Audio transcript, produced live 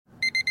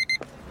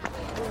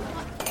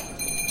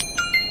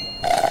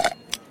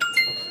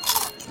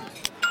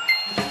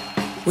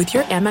With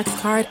your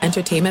Amex card,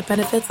 entertainment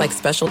benefits like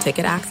special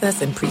ticket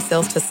access and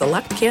pre-sales to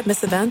select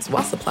can't-miss events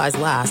while supplies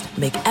last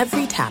make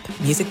every tap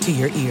music to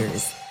your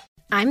ears.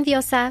 I'm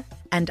Diosa.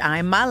 And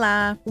I'm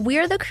Mala.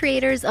 We're the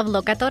creators of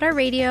Locatora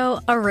Radio,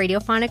 a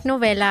radiophonic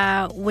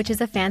novela, which is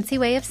a fancy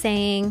way of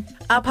saying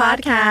a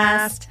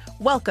podcast.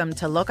 Welcome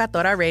to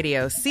Locatora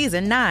Radio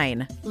Season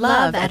 9.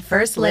 Love at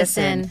First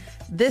Listen.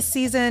 This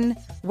season,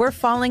 we're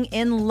falling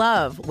in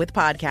love with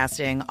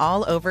podcasting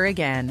all over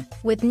again.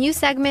 With new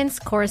segments,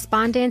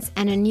 correspondence,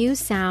 and a new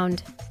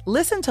sound.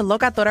 Listen to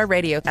Locatora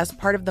Radio as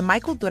part of the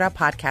Michael Dura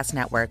Podcast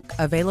Network.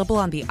 Available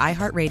on the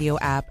iHeartRadio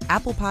app,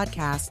 Apple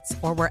Podcasts,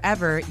 or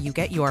wherever you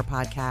get your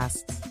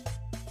podcasts.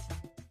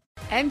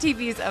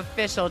 MTV's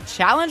official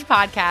Challenge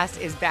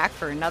podcast is back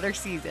for another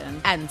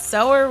season. And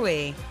so are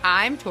we.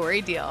 I'm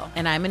Tori Deal.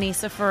 And I'm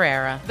Anissa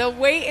Ferreira. The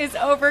wait is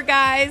over,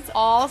 guys.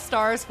 All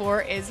Stars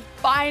 4 is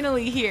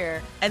finally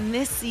here. And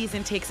this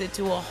season takes it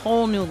to a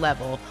whole new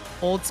level.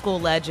 Old school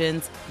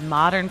legends,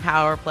 modern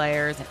power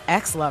players, and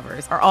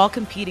ex-lovers are all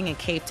competing in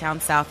Cape Town,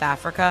 South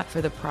Africa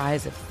for the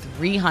prize of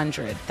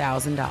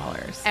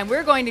 $300,000. And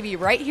we're going to be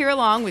right here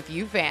along with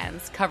you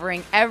fans,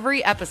 covering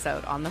every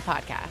episode on the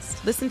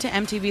podcast. Listen to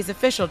MTV's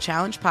official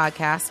Challenge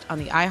podcast on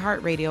the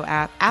iHeartRadio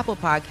app, Apple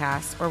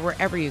Podcasts, or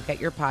wherever you get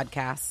your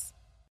podcasts.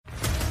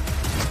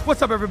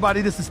 What's up,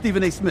 everybody? This is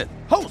Stephen A. Smith,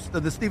 host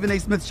of the Stephen A.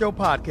 Smith Show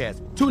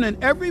podcast. Tune in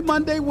every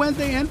Monday,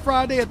 Wednesday, and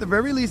Friday at the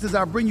very least as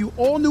I bring you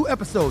all new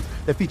episodes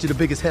that feature the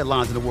biggest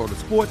headlines in the world of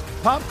sports,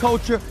 pop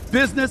culture,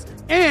 business,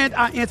 and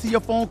I answer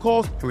your phone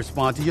calls and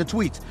respond to your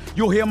tweets.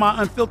 You'll hear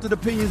my unfiltered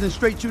opinions and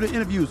straight-shooter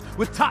interviews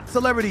with top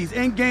celebrities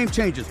and game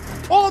changers.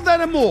 All that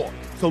and more.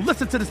 So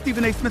listen to the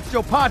Stephen A. Smith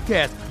Show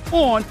podcast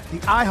on the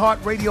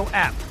iHeartRadio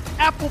app,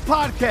 Apple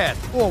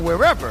Podcasts, or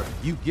wherever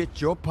you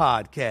get your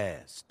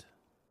podcast.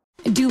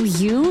 Do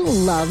you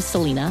love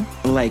Selena?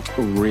 Like,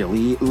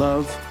 really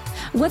love?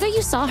 Whether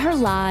you saw her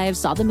live,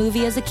 saw the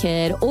movie as a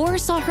kid, or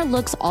saw her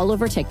looks all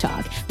over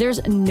TikTok,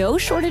 there's no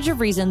shortage of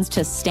reasons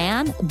to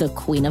stan the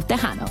Queen of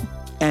Tejano.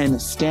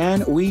 And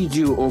Stan, we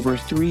do over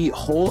 3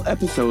 whole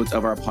episodes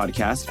of our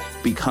podcast,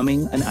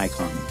 Becoming an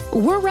Icon.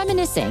 We're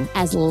reminiscing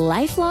as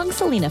lifelong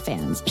Selena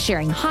fans,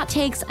 sharing hot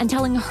takes and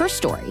telling her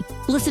story.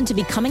 Listen to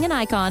Becoming an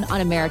Icon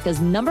on America's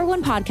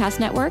 #1 podcast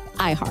network,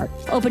 iHeart.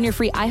 Open your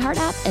free iHeart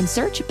app and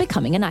search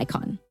Becoming an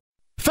Icon.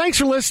 Thanks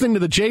for listening to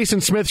the Jason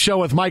Smith Show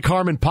with Mike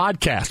Harmon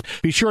podcast.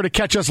 Be sure to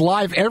catch us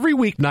live every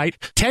weeknight,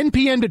 10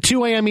 p.m. to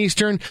 2 a.m.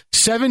 Eastern,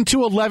 7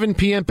 to 11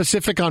 p.m.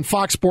 Pacific on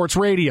Fox Sports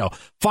Radio.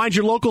 Find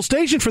your local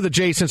station for the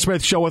Jason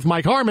Smith Show with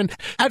Mike Harmon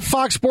at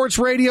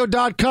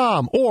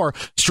foxsportsradio.com or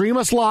stream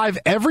us live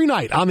every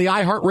night on the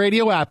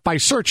iHeartRadio app by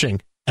searching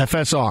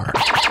FSR.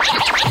 Now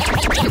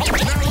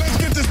let's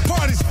get this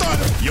party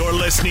started. You're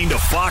listening to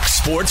Fox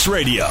Sports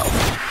Radio.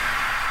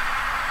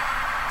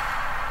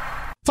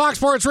 Fox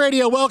Sports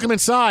Radio, welcome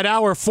inside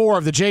Hour 4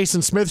 of the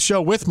Jason Smith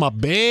Show with my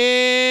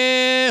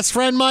best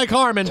friend Mike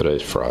Harmon.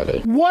 Today's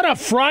Friday. What a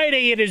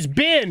Friday it has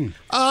been.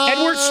 And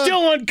we're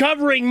still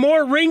uncovering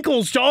more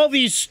wrinkles to all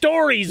these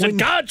stories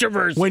and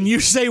controversy. When you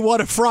say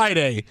what a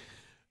Friday,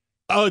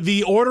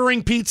 the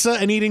ordering pizza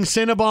and eating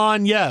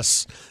Cinnabon,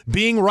 yes.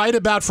 Being right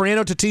about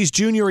Fernando Tatis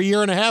Jr. a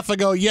year and a half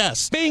ago,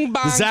 yes. Bing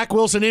bong. The Zach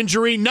Wilson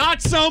injury,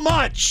 not so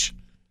much.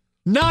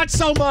 Not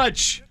so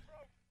much.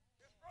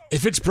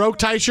 If it's broke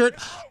T-shirt,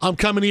 I'm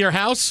coming to your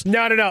house.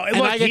 No. And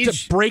look, I get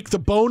to break the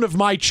bone of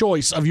my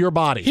choice of your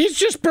body. He's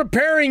just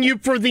preparing you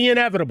for the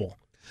inevitable.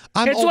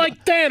 It's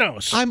like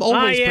Thanos. I'm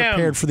always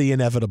prepared for the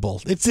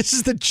inevitable. This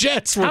is the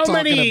Jets we're talking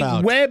about. How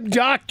many web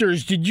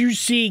doctors did you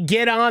see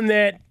get on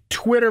that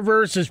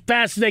Twitterverse as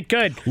fast as they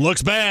could?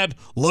 Looks bad.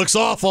 Looks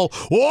awful.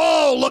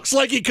 Whoa, looks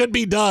like it could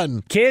be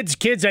done. Kids,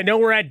 I know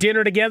we're at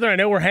dinner together. I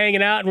know we're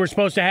hanging out and we're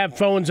supposed to have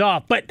phones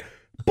off. But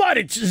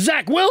it's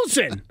Zach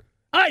Wilson.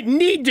 I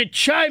need to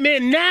chime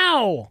in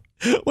now.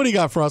 What do you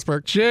got,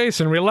 Frostberg?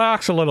 Jason,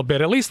 relax a little bit.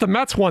 At least the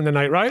Mets won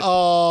tonight, right?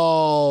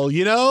 Oh,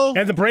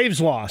 And the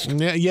Braves lost.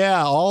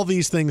 Yeah, all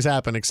these things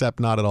happen, except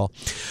not at all.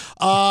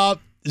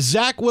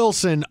 Zach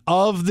Wilson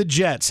of the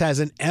Jets has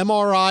an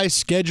MRI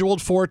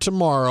scheduled for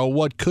tomorrow,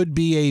 what could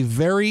be a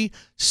very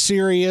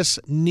serious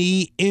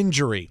knee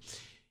injury.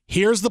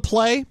 Here's the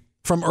play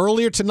from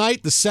earlier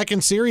tonight, the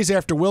second series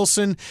after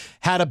Wilson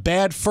had a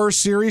bad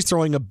first series,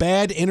 throwing a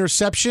bad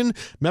interception.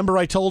 Remember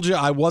I told you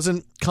I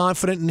wasn't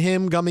confident in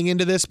him coming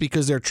into this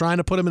because they're trying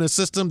to put him in a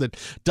system that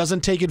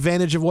doesn't take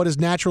advantage of what his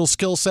natural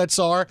skill sets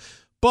are.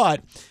 But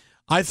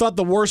I thought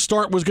the worst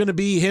start was going to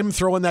be him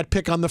throwing that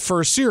pick on the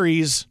first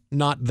series,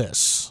 not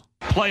this.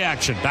 Play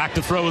action. Back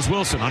to throw is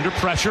Wilson. Under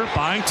pressure,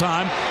 buying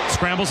time,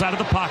 scrambles out of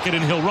the pocket,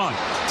 and he'll run.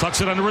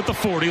 Tucks it under at the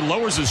 40,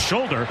 lowers his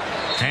shoulder,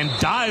 and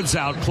dives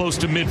out close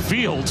to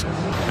midfield.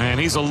 And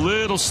he's a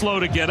little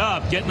slow to get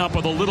up, getting up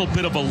with a little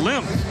bit of a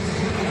limp.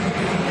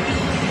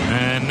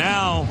 And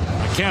now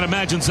I can't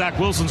imagine Zach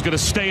Wilson's going to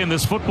stay in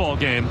this football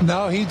game.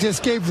 No, he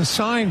just gave the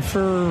sign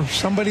for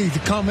somebody to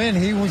come in.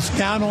 He was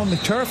down on the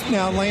turf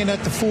now, laying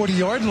at the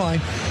 40-yard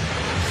line.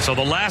 So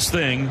the last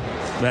thing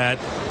that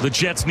the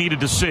Jets needed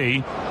to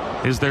see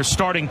is their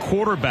starting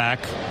quarterback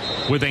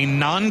with a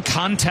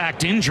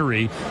non-contact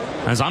injury,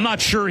 as I'm not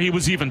sure he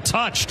was even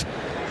touched.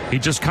 He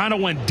just kind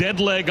of went dead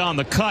leg on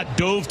the cut,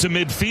 dove to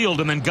midfield,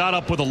 and then got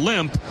up with a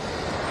limp,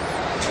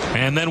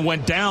 and then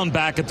went down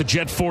back at the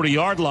Jet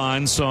 40-yard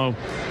line. So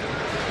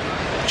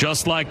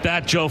just like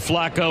that, Joe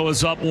Flacco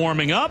is up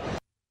warming up.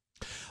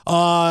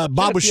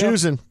 Bob was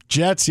choosing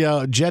Jets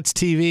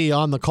TV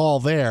on the call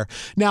there.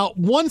 Now,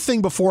 one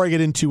thing before I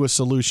get into a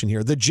solution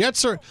here, the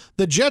Jets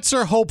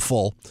are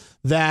hopeful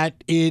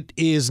that it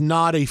is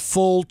not a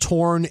full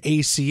torn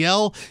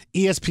ACL.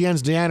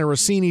 ESPN's Diana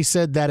Rossini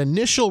said that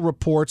initial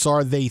reports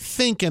are they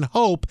think and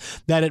hope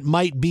that it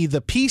might be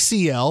the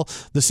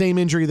PCL, the same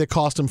injury that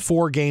cost him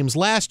 4 games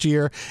last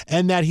year,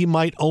 and that he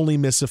might only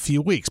miss a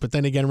few weeks. But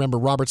then again, remember,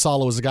 Robert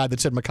Saleh was the guy that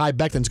said Mekhi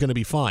Becton's going to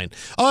be fine.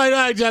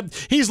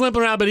 He's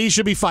limping around, but he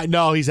should be fine.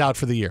 No, he's out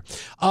for the year.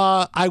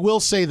 I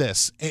will say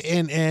this,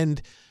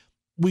 and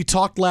we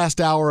talked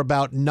last hour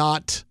about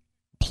not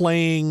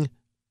playing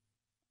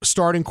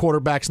starting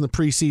quarterbacks in the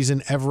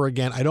preseason ever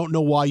again. I don't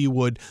know why you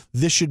would.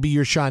 This should be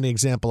your shining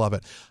example of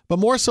it. But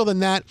more so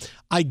than that,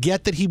 I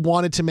get that he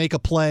wanted to make a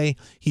play.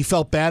 He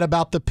felt bad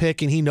about the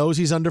pick, and he knows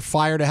he's under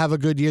fire to have a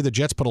good year. The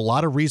Jets put a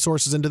lot of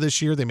resources into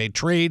this year. They made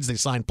trades. They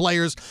signed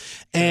players.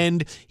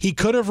 And he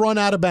could have run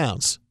out of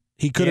bounds.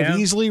 He could have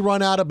easily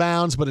run out of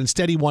bounds, but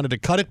instead he wanted to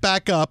cut it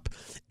back up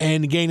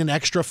and gain an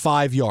extra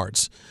 5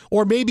 yards.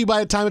 Or maybe by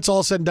the time it's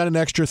all said and done, an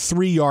extra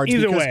 3 yards.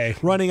 Either way.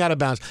 Running out of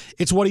bounds.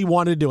 It's what he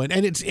wanted to do.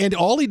 And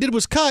all he did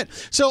was cut.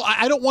 So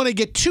I don't want to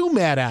get too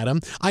mad at him.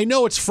 I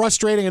know it's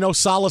frustrating. I know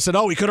Saleh said,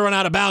 he could have run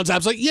out of bounds. I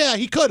was like, yeah,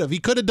 he could have. He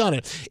could have done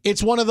it.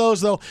 It's one of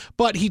those, though.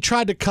 But he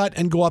tried to cut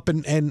and go up and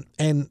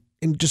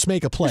just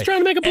make a play. He's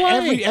trying to make a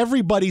play.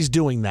 Everybody's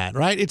doing that,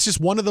 right? It's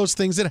just one of those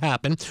things that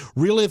happen.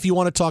 Really, if you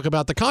want to talk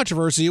about the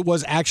controversy, it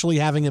was actually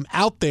having him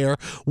out there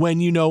when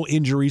you know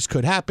injuries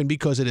could happen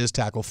because it is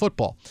tackle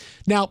football.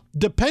 Now,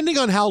 depending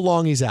on how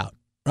long he's out,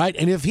 right?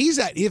 And if he's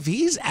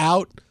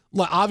out,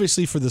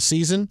 obviously for the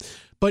season,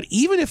 but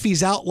even if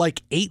he's out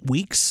like 8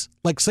 weeks,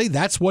 like say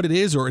that's what it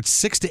is, or it's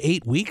 6 to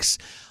 8 weeks,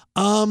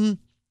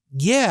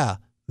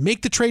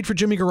 make the trade for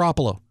Jimmy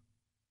Garoppolo.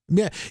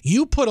 Yeah,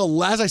 you put a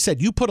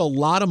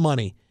lot of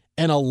money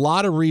and a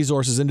lot of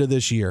resources into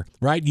this year,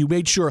 right? You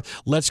made sure,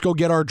 let's go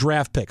get our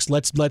draft picks.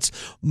 Let's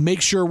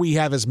make sure we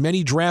have as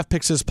many draft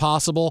picks as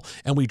possible,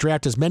 and we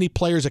draft as many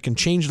players that can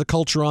change the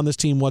culture on this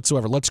team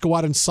whatsoever. Let's go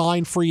out and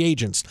sign free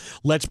agents.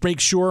 Let's make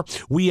sure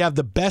we have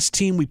the best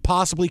team we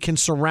possibly can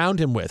surround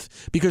him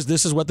with, because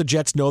this is what the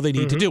Jets know they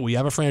need to do. We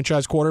have a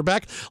franchise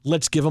quarterback.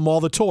 Let's give him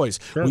all the toys.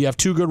 Sure. We have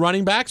 2 good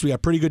running backs. We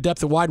have pretty good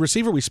depth at wide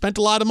receiver. We spent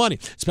a lot of money.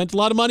 Spent a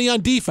lot of money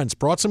on defense.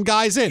 Brought some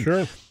guys in.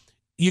 Sure.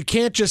 You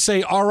can't just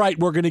say, all right,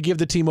 we're going to give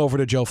the team over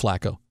to Joe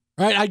Flacco.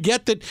 Right? I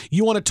get that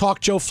you want to talk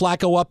Joe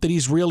Flacco up, that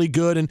he's really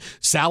good, and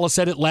Saleh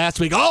said it last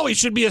week. He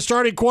should be a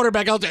starting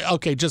quarterback.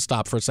 Okay, just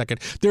stop for a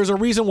second. There's a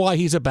reason why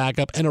he's a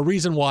backup and a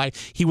reason why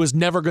he was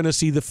never going to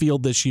see the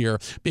field this year.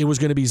 It was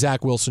going to be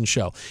Zach Wilson's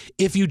show.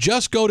 If you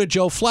just go to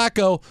Joe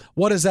Flacco,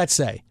 what does that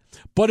say?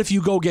 But if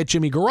you go get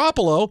Jimmy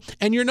Garoppolo,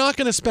 and you're not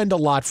going to spend a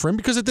lot for him,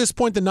 because at this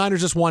point the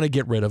Niners just want to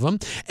get rid of him,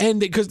 and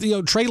because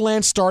Trey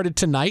Lance started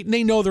tonight, and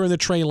they know they're in the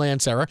Trey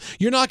Lance era,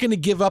 you're not going to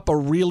give up a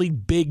really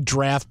big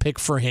draft pick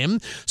for him.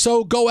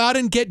 So go out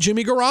and get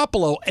Jimmy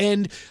Garoppolo.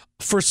 And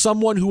for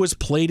someone who has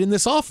played in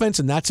this offense,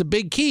 and that's a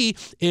big key,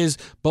 is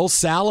both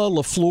Saleh,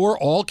 LaFleur,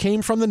 all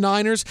came from the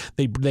Niners.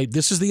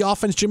 This is the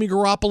offense Jimmy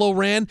Garoppolo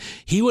ran.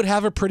 He would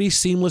have a pretty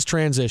seamless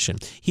transition.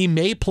 He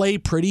may play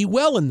pretty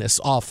well in this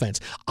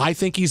offense. I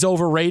think he's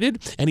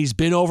overrated, and he's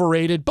been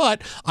overrated,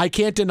 but I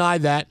can't deny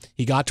that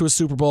he got to a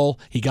Super Bowl.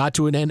 He got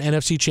to an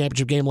NFC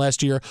Championship game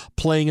last year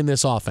playing in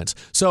this offense.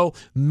 So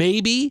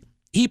maybe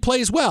he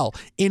plays well.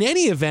 In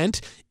any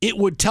event, it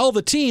would tell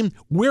the team,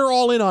 we're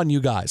all in on you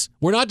guys.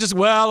 We're not just,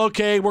 we're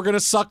going to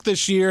suck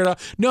this year.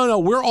 No,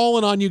 we're all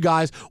in on you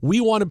guys.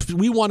 We want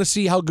to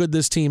see how good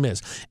this team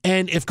is.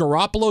 And if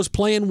Garoppolo's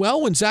playing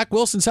well when Zach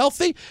Wilson's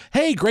healthy,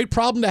 hey, great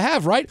problem to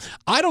have, right?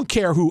 I don't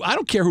care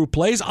who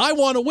plays. I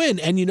want to win.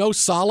 And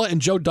Saleh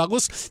and Joe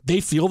Douglas,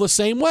 they feel the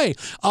same way.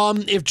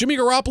 If Jimmy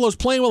Garoppolo's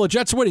playing well, the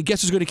Jets are winning,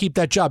 guess who's going to keep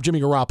that job?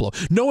 Jimmy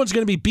Garoppolo. No one's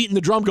going to be beating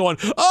the drum going,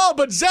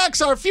 but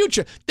Zach's our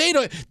future.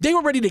 They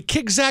were ready to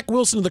kick Zach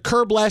Wilson to the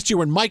curb last year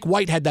when Mike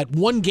White had that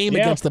one game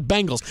against the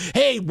Bengals.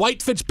 Hey,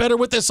 White fits better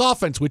with this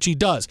offense, which he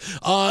does.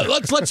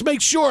 Let's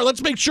make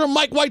sure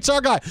Mike White's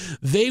our guy.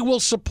 They will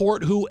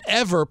support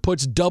whoever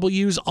puts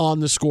W's on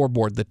the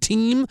scoreboard. The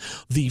team,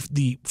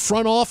 the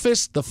front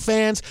office, the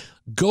fans.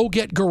 Go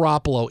get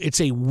Garoppolo. It's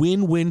a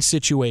win-win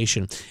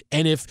situation.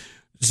 And if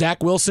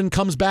Zach Wilson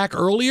comes back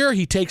earlier,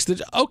 he takes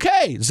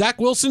Zach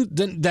Wilson,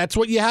 then that's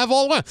what you have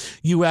all along.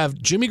 You have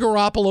Jimmy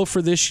Garoppolo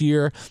for this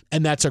year,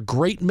 and that's a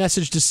great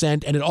message to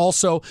send, and it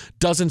also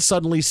doesn't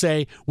suddenly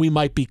say we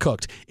might be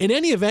cooked. In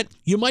any event,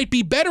 you might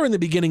be better in the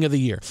beginning of the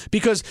year,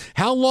 because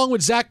how long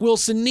would Zach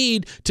Wilson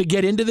need to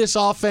get into this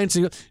offense?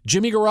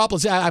 Jimmy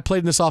Garoppolo, I played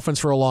in this offense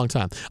for a long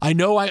time. I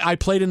know I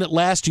played in it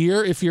last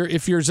year if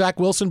you're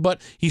Zach Wilson,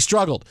 but he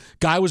struggled.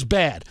 Guy was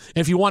bad.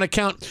 And if you want to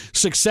count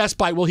success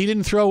by, he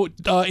didn't throw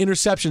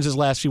interceptions interceptions his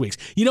last few weeks.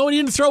 You know what? He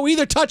didn't throw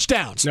either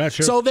touchdowns. That's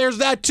true. So there's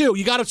that too.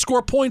 You got to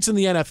score points in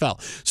the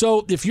NFL.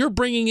 So if you're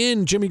bringing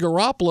in Jimmy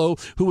Garoppolo,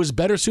 who is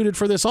better suited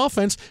for this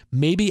offense,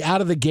 maybe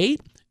out of the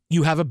gate,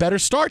 you have a better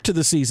start to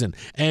the season,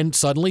 and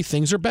suddenly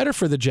things are better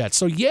for the Jets.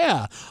 So,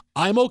 yeah,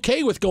 I'm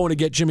okay with going to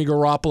get Jimmy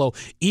Garoppolo,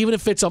 even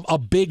if it's a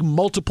big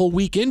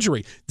multiple-week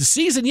injury. The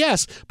season,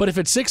 yes, but if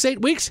it's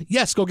 6-8 weeks,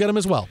 yes, go get him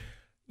as well.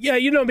 Yeah,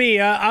 you know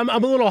me. I'm a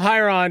little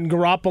higher on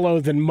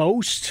Garoppolo than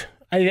most.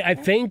 I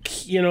think,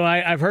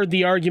 I've heard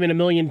the argument a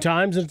million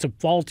times, and it's a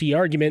faulty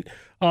argument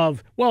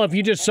of, well, if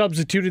you just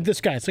substituted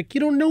this guy. It's like,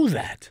 you don't know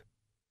that.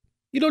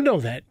 You don't know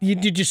that.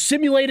 Did you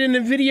simulate it in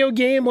a video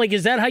game? Like,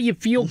 is that how you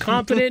feel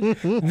confident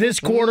this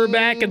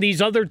quarterback and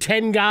these other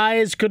 10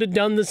 guys could have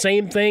done the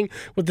same thing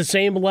with the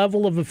same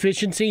level of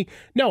efficiency?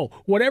 No.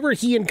 Whatever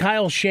he and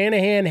Kyle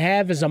Shanahan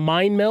have as a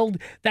mind meld,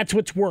 that's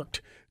what's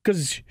worked.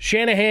 Because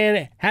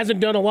Shanahan hasn't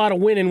done a lot of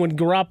winning when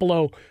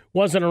Garoppolo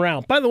wasn't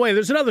around. By the way,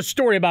 there's another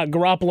story about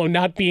Garoppolo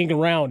not being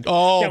around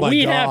that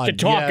we have to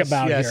talk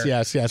about here.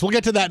 Yes. We'll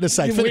get to that in a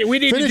second. We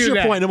need Finish to do your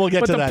that. point, and we'll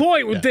get to that. But the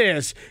point with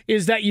this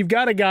is that you've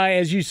got a guy,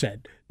 as you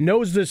said,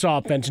 knows this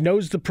offense,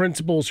 knows the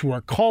principals who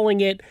are calling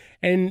it,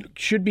 and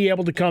should be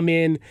able to come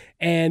in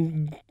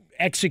and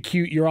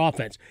execute your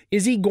offense.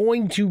 Is he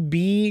going to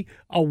be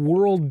a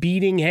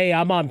world-beating, hey,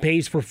 I'm on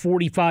pace for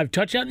 45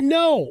 touchdowns?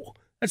 No,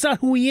 that's not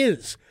who he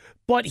is.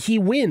 But he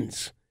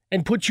wins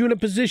and puts you in a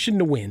position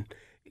to win.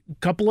 A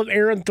couple of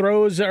errant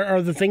throws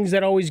are the things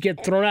that always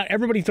get thrown out.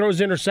 Everybody throws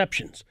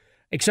interceptions,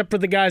 except for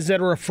the guys that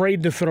are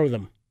afraid to throw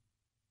them.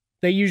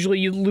 They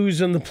usually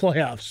lose in the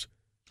playoffs.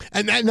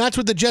 And that's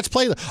what the Jets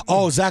played.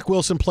 Oh, Zach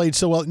Wilson played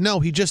so well. No,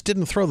 he just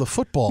didn't throw the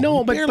football.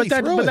 No, but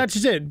that's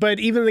just it. But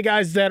even the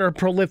guys that are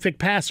prolific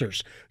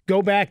passers,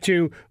 go back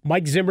to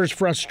Mike Zimmer's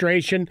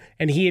frustration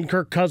and he and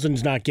Kirk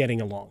Cousins not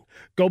getting along.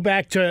 Go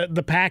back to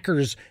the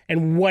Packers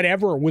and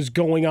whatever was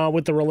going on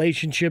with the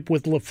relationship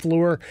with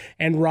LaFleur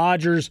and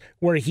Rodgers,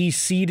 where he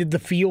seeded the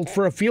field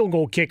for a field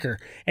goal kicker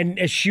and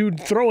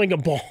eschewed throwing a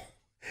ball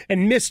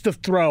and missed the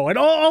throw and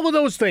all of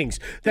those things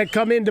that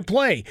come into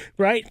play,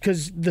 right?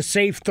 Because the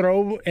safe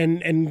throw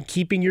and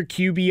keeping your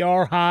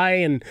QBR high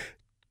and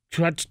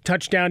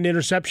touchdown to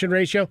interception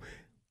ratio.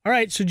 All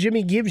right, so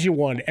Jimmy gives you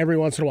one every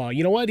once in a while.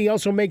 You know what? He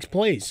also makes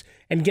plays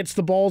and gets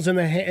the balls in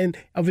the hand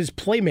of his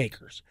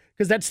playmakers.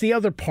 Because that's the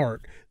other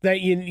part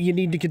that you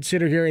need to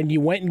consider here. And you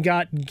went and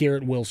got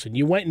Garrett Wilson.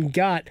 You went and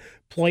got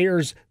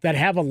players that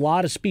have a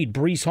lot of speed.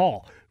 Breece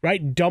Hall,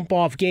 right? Dump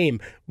off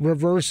game,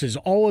 reverses,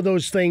 all of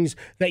those things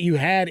that you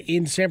had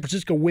in San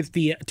Francisco with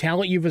the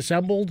talent you've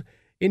assembled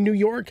in New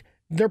York,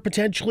 they're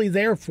potentially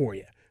there for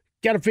you.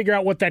 Got to figure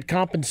out what that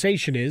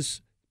compensation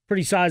is.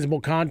 Pretty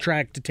sizable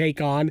contract to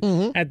take on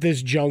at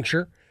this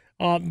juncture.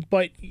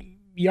 But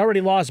you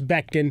already lost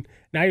Becton.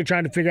 Now you're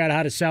trying to figure out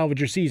how to salvage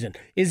your season.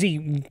 Is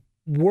he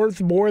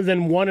worth more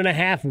than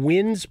 1.5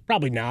 wins?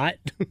 Probably not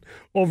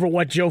over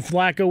what Joe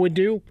Flacco would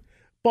do.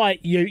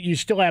 But you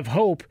still have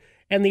hope,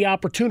 and the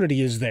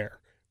opportunity is there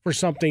for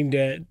something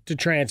to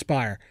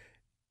transpire.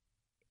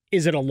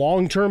 Is it a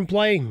long-term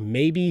play?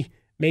 Maybe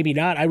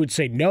not. I would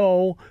say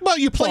no. Well,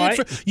 you play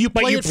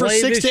it for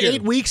 6 to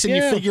 8 weeks, and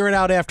you figure it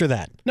out after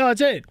that. No,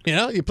 that's it.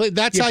 You play.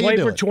 That's how you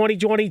do it.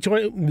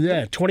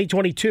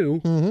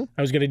 2022.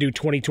 I was going to do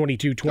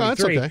 2022, 23. No,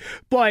 that's okay.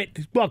 But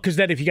because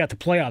then if you got the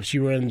playoffs,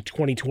 you were in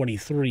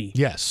 2023.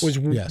 Yes.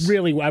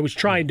 Really, I was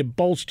trying to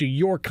bolster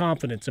your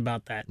confidence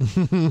about that.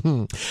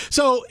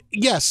 So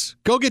yes,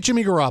 go get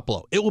Jimmy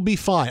Garoppolo. It will be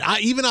fine.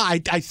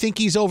 I think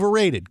he's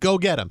overrated. Go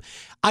get him.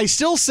 I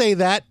still say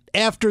that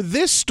after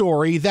this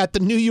story that the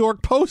New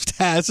York Post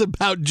has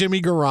about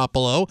Jimmy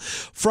Garoppolo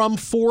from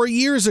 4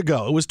 years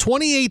ago. It was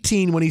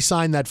 2018 when he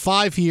signed that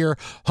 5-year,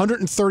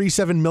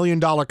 $137 million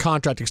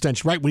contract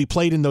extension, right? When he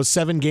played in those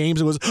 7 games,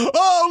 it was,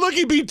 oh, look,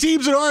 he beat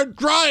teams that aren't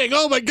trying.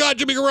 Oh, my God,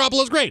 Jimmy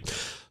Garoppolo's great.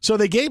 So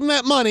they gave him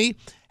that money,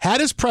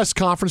 had his press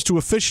conference to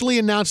officially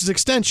announce his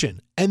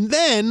extension, and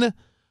then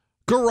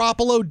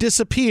Garoppolo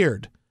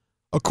disappeared.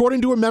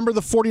 According to a member of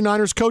the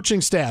 49ers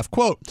coaching staff,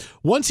 quote,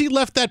 once he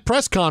left that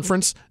press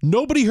conference,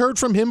 nobody heard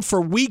from him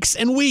for weeks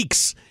and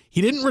weeks. He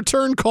didn't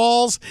return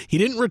calls. He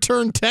didn't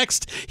return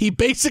text. He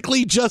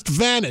basically just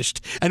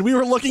vanished. And we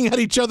were looking at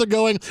each other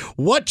going,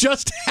 what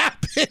just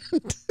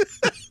happened?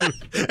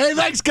 Hey,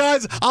 thanks,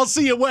 guys. I'll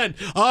see you when?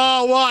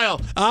 Oh, a while.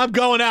 I'm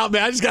going out,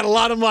 man. I just got a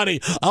lot of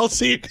money. I'll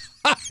see you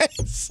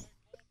guys.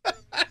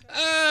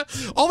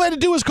 All they had to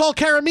do was call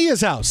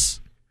Karamia's house.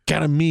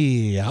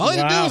 Academy. All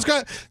you do is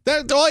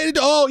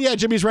oh yeah,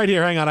 Jimmy's right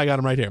here. Hang on, I got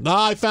him right here.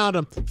 I found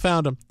him.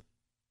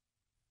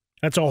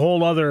 That's a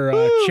whole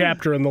other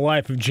chapter in the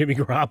life of Jimmy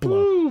Garoppolo.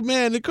 Ooh,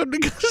 man, they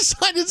couldn't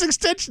sign his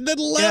extension, then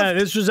left. Yeah,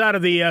 this was out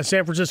of the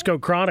San Francisco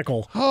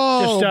Chronicle.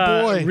 Oh,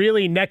 boy.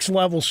 Really next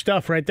level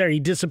stuff right there. He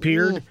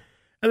disappeared.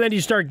 And then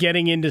you start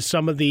getting into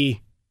some of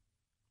the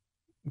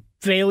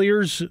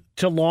failures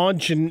to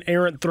launch and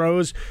errant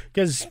throws,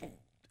 because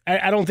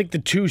I don't think the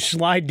two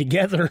slide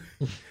together,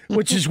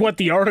 which is what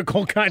the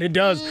article kind of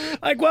does.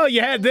 Like, well,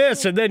 you had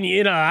this, and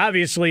then,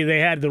 obviously they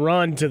had the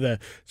run to the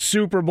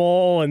Super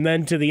Bowl and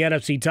then to the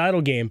NFC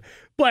title game.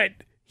 But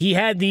he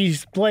had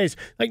these plays.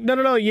 Like,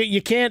 no,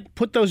 you can't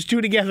put those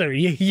two together.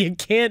 You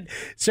can't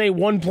say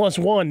 1 +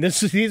 1.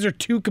 These are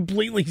two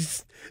completely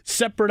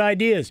separate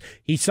ideas.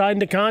 He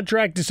signed a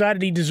contract,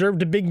 decided he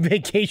deserved a big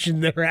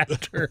vacation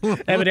thereafter,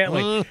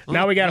 evidently.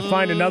 Now we got to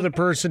find another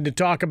person to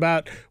talk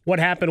about what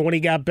happened when he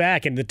got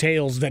back and the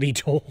tales that he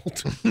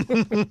told.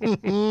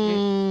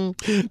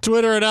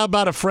 Twitter it out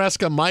about a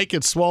fresca. Mike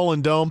at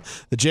Swollen Dome,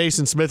 the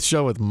Jason Smith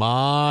Show with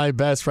my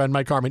best friend,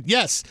 Mike Harmon.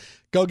 Yes,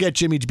 go get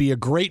Jimmy to be a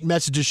great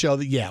message to show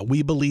that, yeah,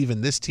 we believe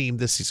in this team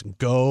this season.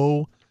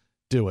 Go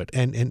do it.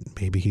 And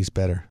maybe he's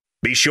better.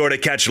 Be sure to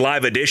catch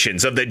live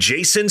editions of The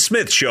Jason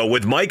Smith Show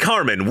with Mike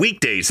Harmon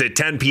weekdays at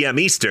 10 p.m.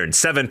 Eastern,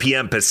 7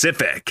 p.m.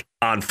 Pacific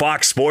on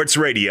Fox Sports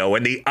Radio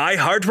and the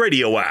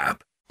iHeartRadio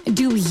app.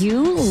 Do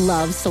you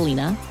love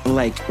Selena?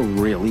 Like,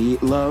 really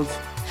love?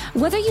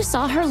 Whether you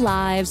saw her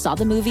live, saw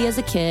the movie as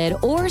a kid,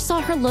 or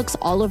saw her looks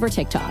all over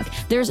TikTok,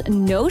 there's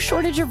no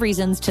shortage of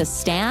reasons to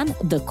stan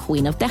the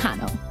Queen of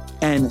Tejano.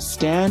 And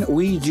Stan,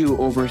 we do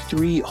over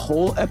 3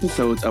 whole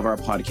episodes of our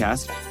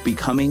podcast,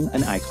 Becoming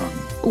an Icon.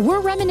 We're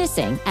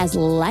reminiscing as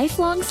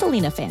lifelong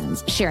Selena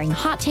fans, sharing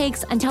hot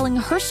takes and telling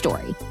her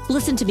story.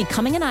 Listen to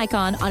Becoming an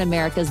Icon on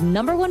America's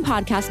 #1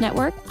 podcast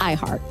network,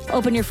 iHeart.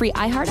 Open your free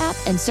iHeart app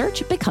and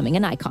search Becoming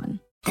an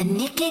Icon. The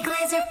Nikki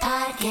Glaser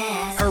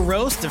Podcast. Her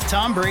roast of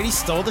Tom Brady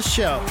stole the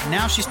show.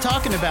 Now she's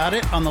talking about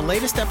it on the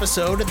latest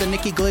episode of the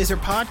Nikki Glaser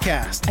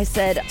Podcast. I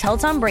said, tell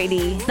Tom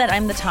Brady that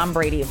I'm the Tom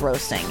Brady of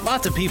roasting.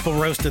 Lots of people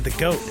roasted the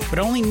GOAT, but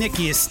only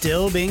Nikki is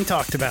still being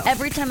talked about.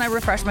 Every time I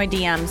refresh my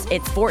DMs,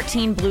 it's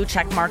 14 blue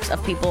check marks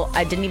of people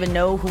I didn't even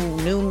know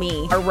who knew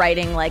me are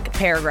writing like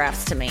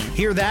paragraphs to me.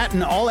 Hear that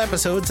in all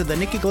episodes of the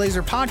Nikki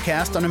Glaser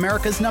Podcast on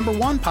America's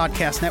 #1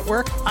 podcast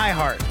network,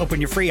 iHeart. Open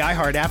your free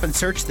iHeart app and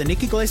search the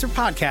Nikki Glaser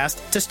Podcast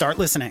to start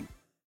listening.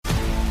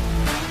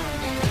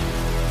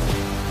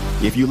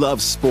 If you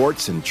love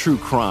sports and true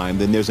crime,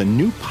 then there's a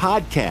new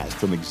podcast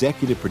from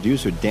executive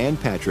producer Dan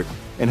Patrick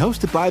and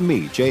hosted by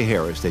me, Jay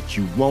Harris, that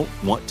you won't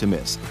want to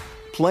miss.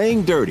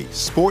 Playing Dirty: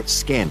 Sports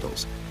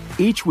Scandals.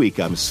 Each week,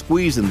 I'm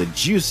squeezing the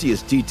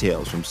juiciest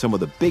details from some of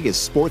the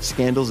biggest sports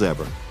scandals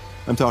ever.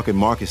 I'm talking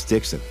Marcus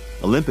Dixon,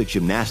 Olympic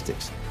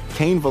gymnastics,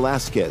 Cain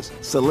Velasquez,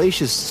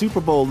 salacious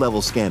Super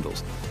Bowl-level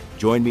scandals.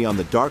 Join me on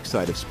the dark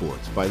side of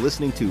sports by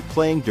listening to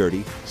Playing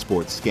Dirty: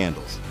 Sports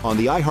Scandals on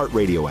the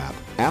iHeartRadio app,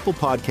 Apple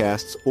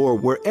Podcasts, or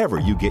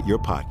wherever you get your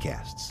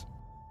podcasts.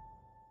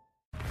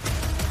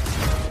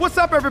 What's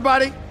up,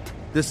 everybody?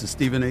 This is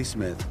Stephen A.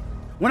 Smith.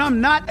 When I'm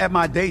not at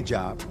my day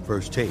job,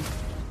 First Take,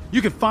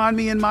 you can find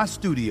me in my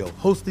studio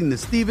hosting the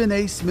Stephen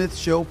A. Smith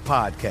Show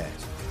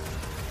podcast.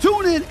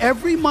 Tune in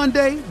every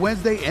Monday,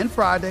 Wednesday, and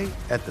Friday,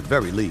 at the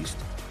very least,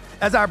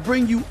 as I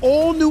bring you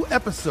all new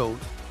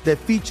episodes that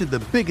feature the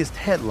biggest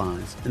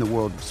headlines in the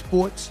world of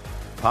sports,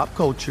 pop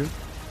culture,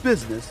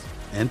 business,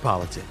 and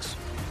politics.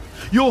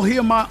 You'll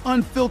hear my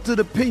unfiltered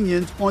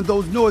opinions on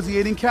those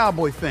nauseating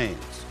Cowboy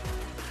fans,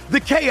 the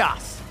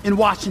chaos in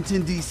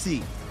Washington,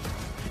 D.C.,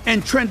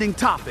 and trending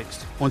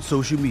topics on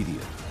social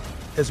media,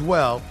 as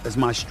well as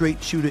my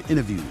straight shooter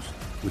interviews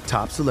with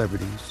top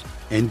celebrities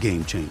and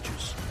game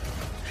changers.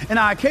 And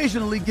I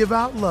occasionally give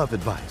out love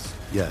advice.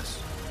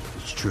 Yes,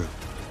 it's true.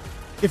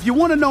 If you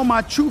want to know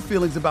my true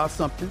feelings about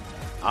something,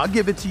 I'll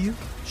give it to you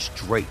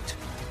straight.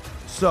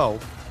 So,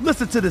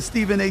 listen to the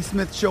Stephen A.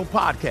 Smith Show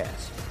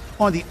podcast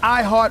on the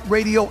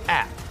iHeartRadio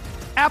app,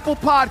 Apple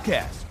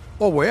Podcasts,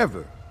 or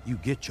wherever you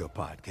get your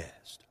podcast.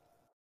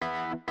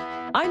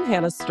 I'm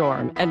Hannah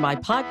Storm, and my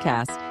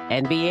podcast,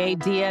 NBA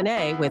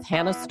DNA with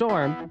Hannah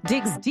Storm,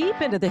 digs deep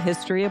into the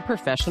history of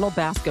professional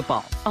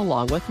basketball,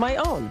 along with my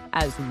own,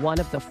 as one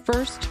of the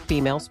first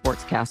female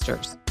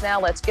sportscasters.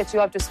 Now let's get you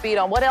up to speed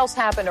on what else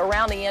happened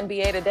around the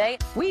NBA today.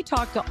 We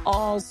talk to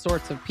all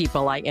sorts of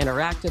people I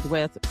interacted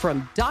with,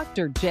 from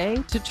Dr.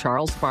 J to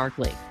Charles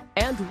Barkley,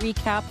 and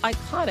recap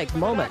iconic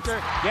moments.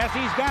 Yes,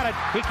 he's got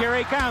it. Here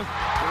he comes.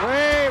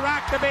 Way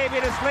rock the baby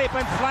to sleep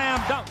and slam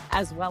dunk.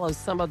 As well as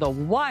some of the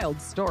wild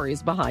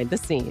stories behind the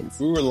scenes.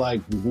 We were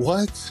like,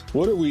 what?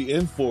 What are we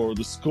in for?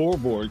 The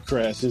scoreboard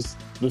crashes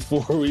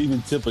before we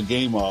even tip a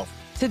game off.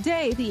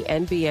 Today, the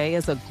NBA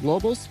is a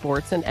global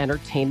sports and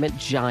entertainment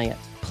giant.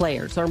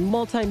 Players are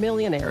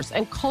multimillionaires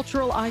and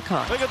cultural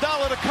icons.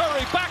 Iguodala to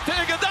Curry, back to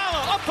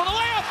Iguodala, up for the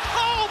layup.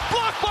 Oh,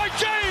 blocked by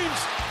James.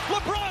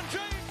 LeBron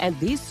James. And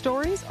these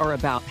stories are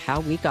about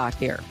how we got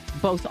here,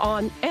 both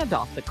on and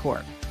off the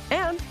court.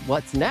 And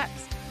what's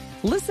next?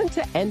 Listen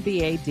to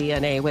NBA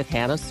DNA with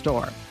Hannah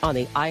Storm on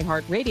the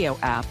iHeartRadio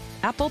app,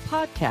 Apple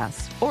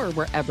Podcasts, or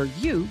wherever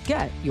you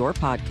get your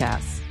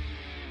podcasts.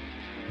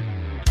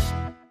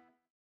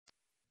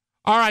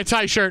 All right,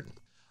 Tie Shirt.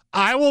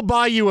 I will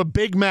buy you a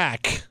Big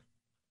Mac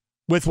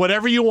with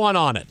whatever you want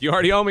on it. You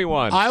already owe me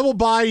one. I will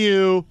buy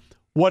you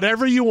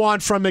whatever you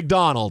want from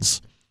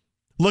McDonald's.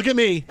 Look at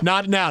me,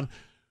 not now.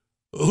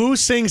 Who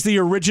sings the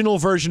original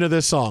version of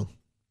this song?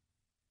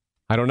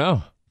 I don't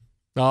know.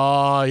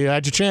 Oh, you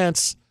had your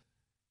chance.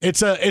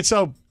 It's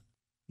a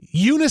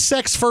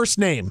unisex first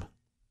name.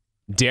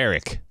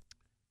 Derek.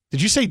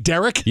 Did you say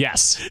Derek?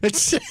 Yes.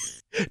 It's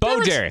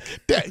Bo Derek.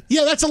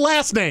 Yeah, that's a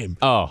last name.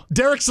 Oh.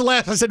 Derek's the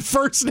last. I said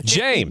first name.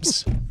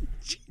 James.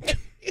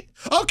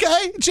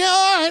 Okay.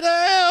 All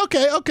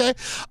right. Okay.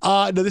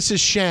 No, this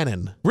is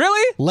Shannon.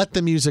 Really? Let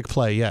the music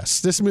play,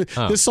 yes. This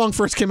song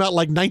first came out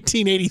like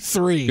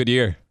 1983. Good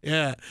year.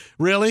 Yeah.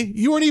 Really?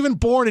 You weren't even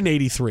born in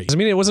 83. I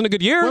mean, it wasn't a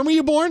good year. When were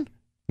you born?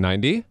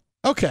 90.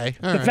 Okay.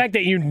 All the right. fact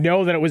that you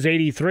know that it was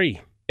 83.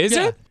 Is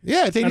it?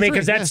 Yeah, it's 83. I mean,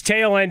 because that's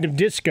tail end of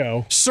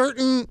disco.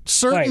 Certain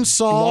Like, songs,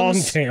 long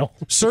tail.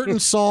 certain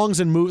songs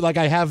and movies. Like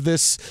I have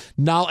this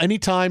now.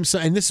 Anytime,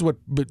 and this is what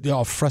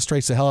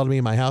frustrates the hell out of me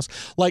in my house.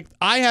 Like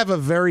I have a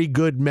very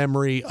good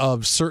memory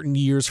of certain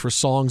years for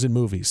songs and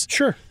movies.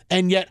 Sure.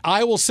 And yet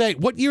I will say,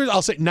 what year?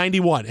 I'll say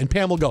 91. And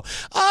Pam will go,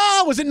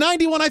 was it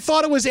 91? I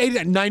thought it was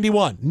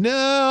 91. No,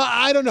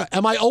 I don't know.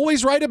 Am I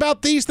always right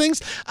about these things?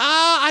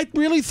 I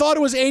really thought it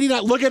was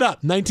 89. Look it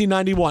up.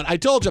 1991. I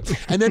told you.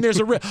 And then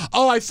there's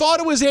I thought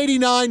it was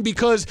 89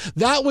 because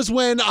that was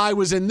when I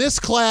was in this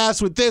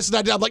class with this and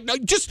that. I'm like, no,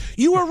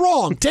 you were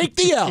wrong. Take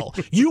the L.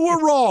 You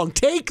were wrong.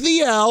 Take the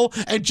L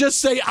and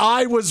just say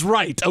I was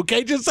right.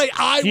 Okay? Just say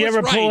I was right. Do you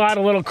ever pull out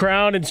a little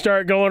crown and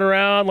start going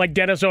around like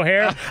Dennis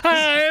O'Hare?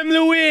 I am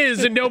the Wiz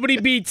and nobody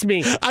beats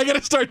me. I got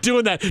to start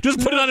doing that. Just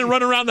put it on and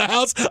run around the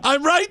house.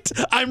 I'm right.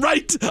 I'm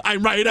right.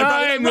 I'm right.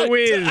 I'm the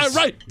Wiz. I'm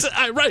right.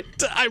 I'm right.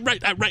 I'm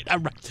right. I'm right.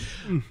 I'm right.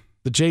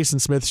 The Jason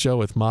Smith Show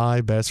with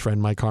my best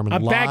friend, Mike Harmon.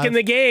 I'm back in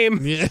the game.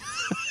 Yeah.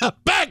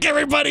 Back,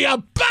 everybody.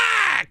 I'm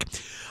back.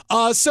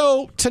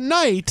 So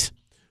tonight,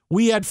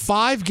 we had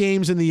 5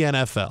 games in the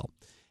NFL.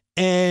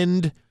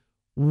 And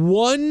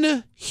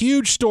one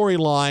huge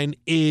storyline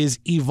is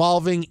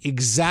evolving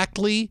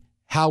exactly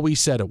how we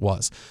said it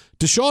was.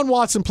 Deshaun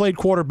Watson played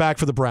quarterback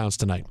for the Browns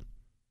tonight.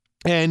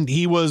 And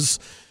he was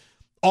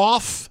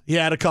off. He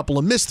had a couple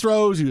of missed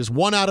throws. He was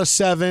 1 out of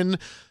 7.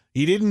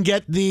 He didn't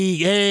get the,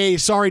 hey,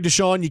 sorry,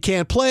 Deshaun, you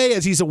can't play,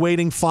 as he's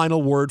awaiting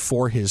final word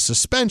for his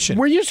suspension.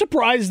 Were you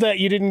surprised that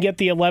you didn't get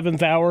the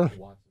 11th hour?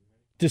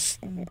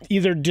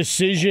 Either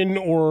decision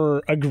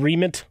or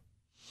agreement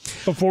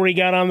before he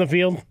got on the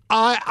field?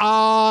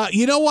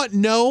 You know what?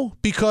 No,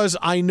 because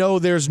I know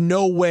there's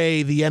no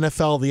way the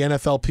NFL, the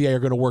NFLPA are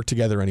going to work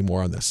together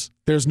anymore on this.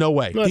 There's no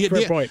way. That's a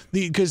fair point.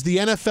 Because the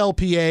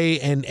NFLPA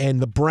and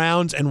the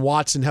Browns and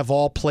Watson have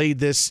all played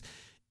this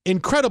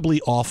incredibly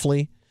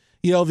awfully.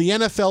 You know, the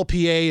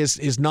NFLPA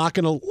is not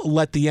going to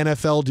let the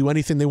NFL do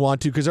anything they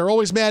want to because they're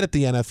always mad at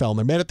the NFL. And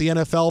they're mad at the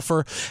NFL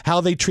for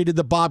how they treated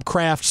the Bob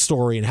Kraft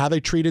story and how they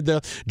treated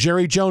the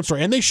Jerry Jones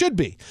story. And they should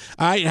be.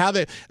 All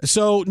right.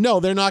 So, no,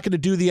 they're not going to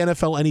do the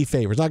NFL any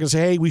favors. Not going to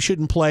say, hey, we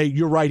shouldn't play.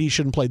 You're right. He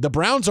shouldn't play. The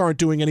Browns aren't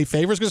doing any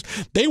favors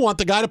because they want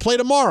the guy to play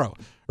tomorrow.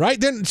 Right?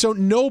 Then, so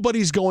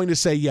nobody's going to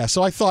say yes.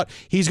 So I thought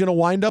he's going to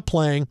wind up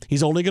playing.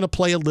 He's only going to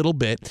play a little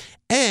bit.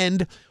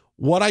 And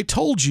what I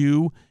told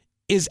you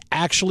is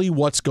actually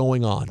what's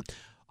going on.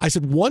 I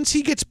said once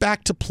he gets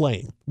back to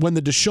playing, when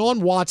the Deshaun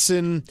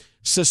Watson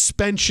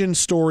suspension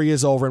story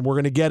is over, and we're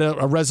going to get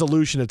a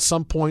resolution at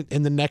some point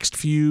in the next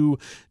few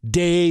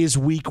days,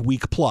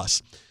 week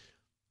plus,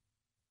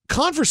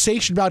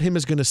 conversation about him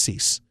is going to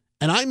cease.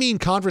 And I mean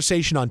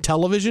conversation on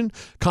television,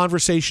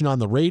 conversation on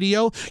the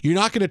radio. You're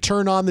not going to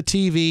turn on the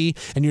TV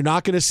and you're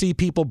not going to see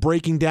people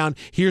breaking down,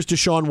 here's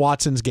Deshaun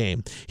Watson's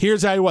game.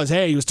 Here's how he was.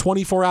 Hey, he was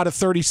 24 out of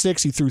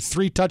 36. He threw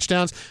 3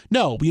 touchdowns.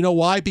 No, you know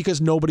why?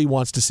 Because nobody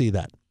wants to see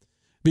that.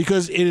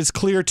 Because it is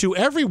clear to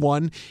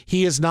everyone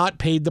he has not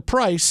paid the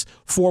price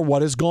for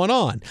what has gone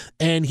on.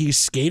 And he's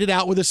skated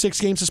out with a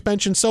 6-game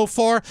suspension so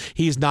far.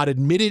 He's not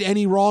admitted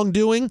any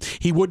wrongdoing.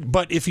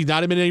 But if he's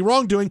not admitted any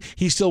wrongdoing,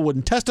 he still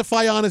wouldn't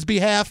testify on his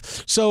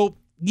behalf. So,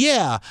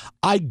 yeah,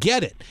 I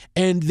get it.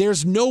 And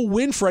there's no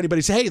win for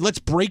anybody to say, hey, let's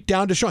break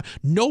down Deshaun.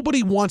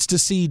 Nobody wants to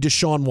see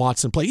Deshaun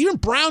Watson play. Even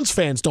Browns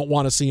fans don't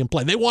want to see him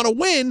play. They want to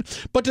win,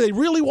 but do they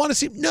really want to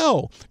see him?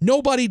 No,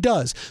 nobody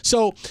does.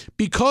 So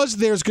because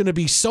there's going to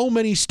be so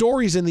many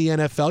stories in the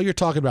NFL, you're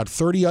talking about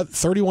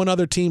 31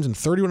 other teams and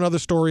 31 other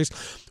stories.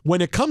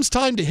 When it comes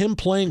time to him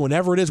playing,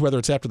 whenever it is, whether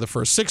it's after the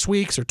first 6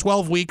 weeks or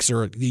 12 weeks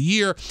or the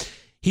year,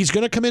 he's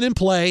going to come in and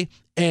play,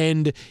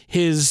 and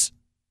his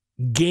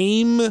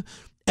game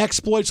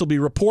exploits will be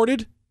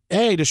reported.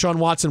 Hey, Deshaun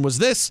Watson was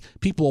this.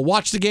 People will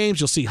watch the games.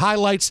 You'll see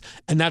highlights,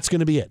 and that's going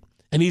to be it.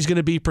 And he's going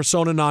to be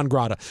persona non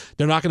grata.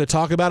 They're not going to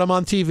talk about him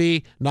on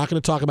TV, not going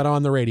to talk about him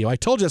on the radio. I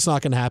told you it's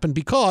not going to happen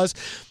because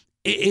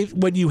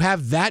when you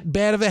have that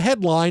bad of a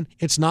headline,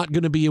 it's not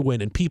going to be a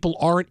win. And people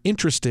aren't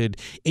interested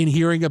in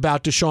hearing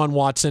about Deshaun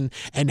Watson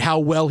and how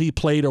well he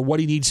played or what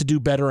he needs to do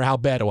better or how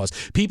bad it was.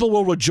 People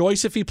will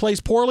rejoice if he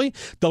plays poorly.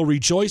 They'll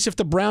rejoice if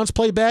the Browns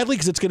play badly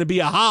because it's going to be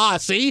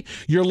see,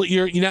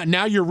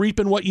 now you're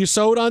reaping what you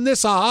sowed on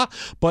this,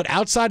 But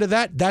outside of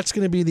that, that's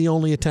going to be the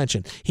only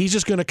attention. He's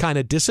just going to kind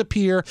of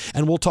disappear,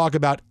 and we'll talk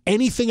about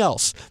anything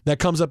else that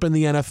comes up in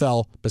the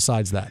NFL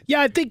besides that.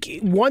 Yeah, I think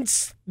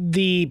once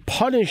the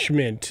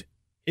punishment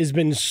has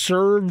been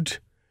served,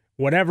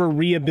 whatever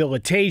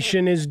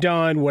rehabilitation is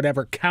done,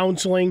 whatever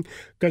counseling,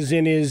 because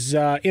in his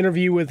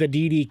interview with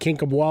Aditi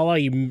Kinkhabwala,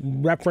 he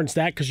referenced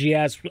that because she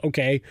asked,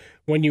 okay,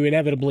 when you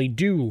inevitably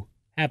do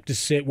have to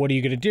sit. What are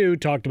you going to do?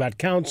 Talked about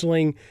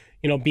counseling,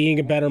 being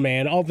a better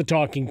man, all the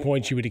talking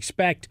points you would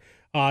expect.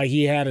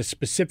 He had a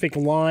specific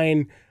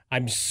line.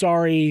 I'm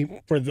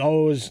sorry for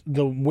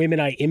the women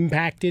I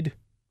impacted.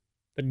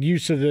 The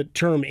use of the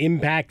term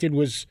impacted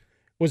was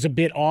a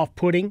bit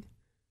off-putting.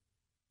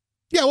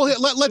 Yeah, well,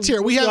 let's hear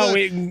it. We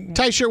have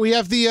Ty-shirt. We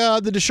have the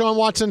Deshaun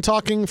Watson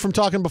talking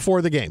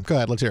before the game. Go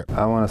ahead, let's hear it.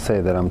 I want to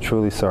say that I'm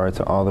truly sorry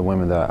to all the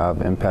women that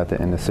I've impacted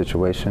in this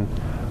situation.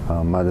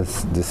 My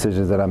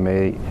decisions that I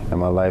made in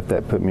my life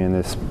that put me in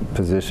this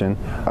position,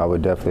 I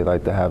would definitely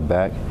like to have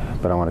back.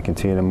 But I want to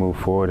continue to move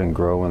forward and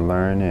grow and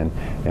learn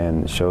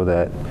and show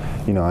that,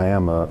 I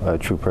am a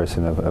true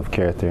person of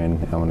character,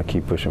 and I want to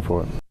keep pushing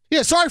forward.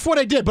 Yeah, sorry for what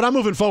I did, but I'm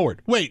moving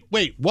forward. Wait,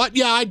 what?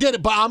 Yeah, I did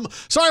it, but I'm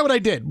sorry what I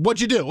did. What'd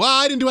you do? Well,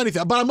 I didn't do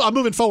anything, but I'm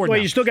moving forward now.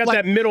 Well, you still got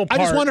that middle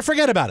part. I just want to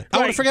forget about it. Right. I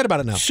want to forget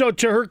about it now. So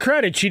to her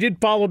credit, she did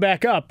follow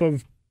back up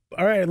of,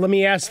 all right, let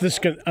me ask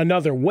this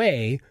another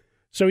way.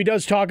 So he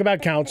does talk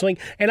about counseling,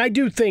 and I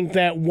do think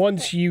that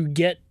once you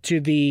get to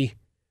the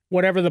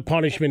whatever the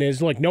punishment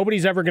is, look,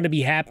 nobody's ever going to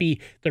be happy.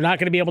 They're not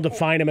going to be able to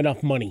fine him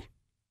enough money.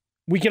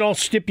 We can all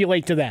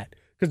stipulate to that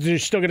because they're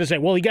still going to say,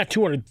 well, he got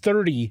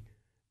 $230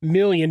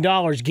 million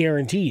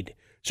guaranteed.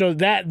 So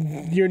that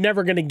you're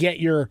never going to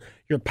get your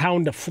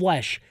pound of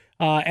flesh,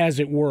 as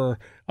it were,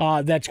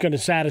 that's going to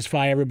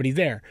satisfy everybody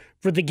there.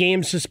 For the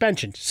game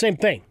suspension, same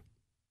thing.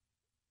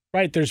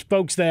 Right? There's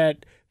folks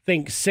that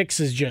think 6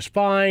 is just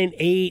fine,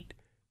 8,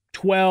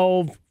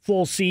 12,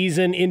 full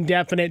season,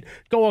 indefinite,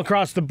 go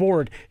across the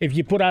board. If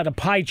you put out a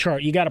pie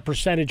chart, you got a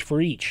percentage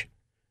for each.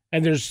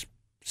 And there's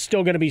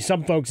still going to be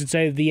some folks that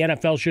say the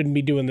NFL shouldn't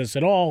be doing this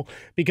at all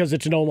because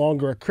it's no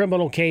longer a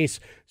criminal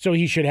case, so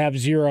he should have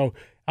 0.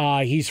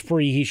 He's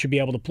free. He should be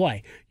able to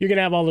play. You're going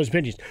to have all those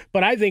opinions.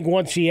 But I think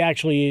once he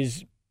actually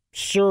is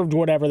served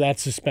whatever that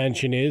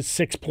suspension is,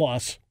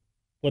 6+,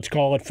 let's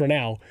call it for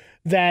now,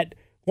 that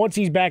once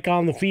he's back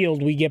on the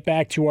field, we get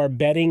back to our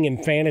betting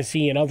and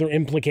fantasy and other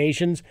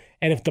implications.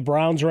 And if the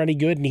Browns are any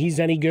good and he's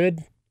any good,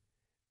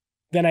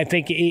 then I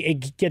think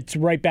it gets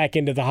right back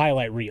into the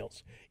highlight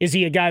reels. Is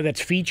he a guy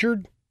that's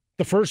featured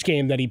the first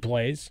game that he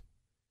plays?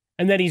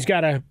 And then he's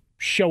got to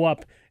show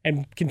up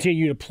and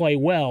continue to play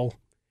well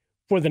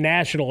for the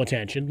national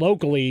attention.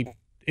 Locally,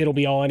 it'll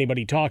be all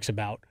anybody talks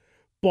about.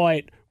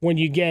 But when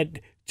you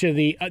get to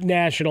the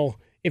national,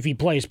 if he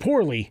plays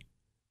poorly,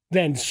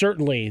 then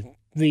certainly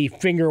the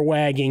finger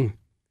wagging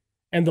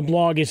and the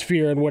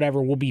blogosphere and whatever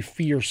will be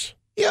fierce.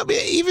 Yeah, but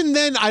even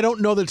then, I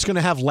don't know that it's going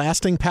to have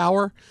lasting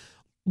power.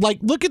 Like,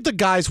 look at the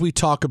guys we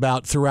talk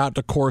about throughout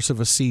the course of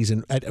a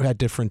season at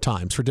different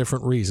times for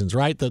different reasons,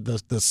 right?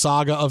 The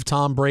saga of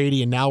Tom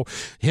Brady and now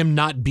him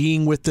not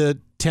being with the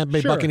Tampa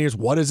Bay Buccaneers.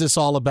 What is this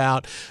all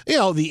about?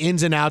 The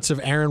ins and outs of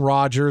Aaron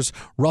Rodgers,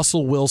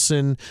 Russell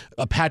Wilson,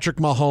 Patrick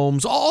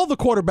Mahomes, all the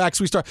quarterbacks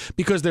we start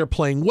because they're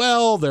playing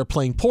well, they're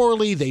playing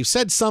poorly, they've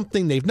said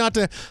something, they've not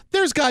done.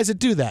 There's guys that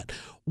do that.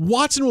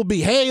 Watson will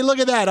be, hey, look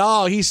at that.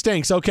 Oh, he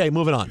stinks. Okay,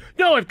 moving on.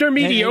 No, if they're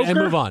mediocre. And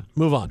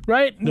move on.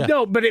 Right? Yeah.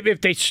 No, but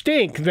if they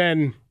stink,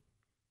 then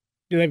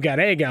they've got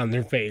egg on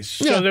their face.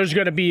 Yeah. So there's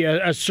going to be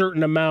a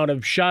certain amount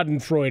of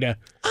schadenfreude.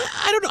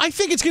 I don't know. I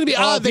think it's going to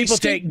be, they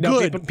stink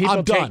good. People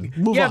I'm done.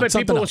 Move on. on. But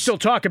people will else. still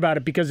talk about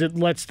it because it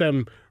lets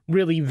them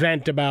really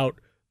vent about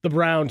the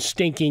Browns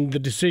stinking, the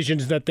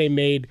decisions that they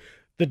made,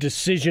 the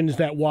decisions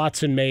that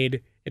Watson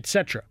made,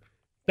 etc.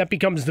 That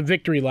becomes the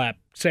victory lap,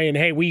 saying,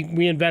 hey,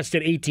 we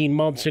invested 18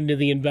 months into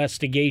the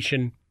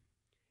investigation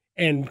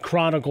and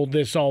chronicled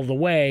this all the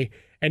way,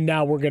 and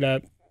now we're going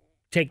to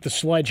take the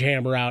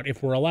sledgehammer out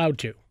if we're allowed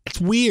to. It's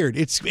weird.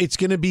 It's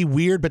going to be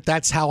weird, but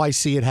that's how I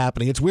see it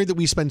happening. It's weird that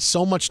we spend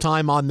so much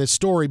time on this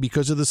story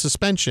because of the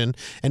suspension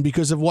and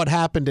because of what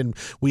happened, and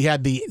we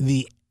had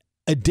the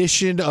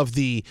addition of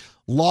the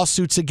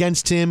lawsuits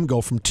against him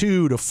go from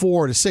 2 to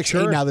 4 to 6.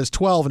 Sure. 8, now there's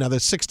 12, and now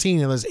there's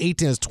 16, and there's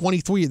 18, there's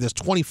 23, there's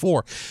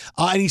 24.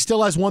 And he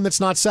still has one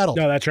that's not settled.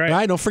 No, that's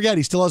right. Don't forget,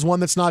 he still has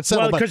one that's not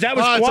settled. Well, because that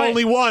was quiet. It's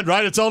only one,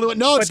 right? It's only one.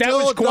 No, it's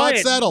still not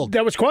settled.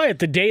 That was quiet.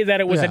 The day that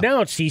it was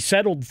announced, he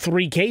settled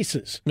 3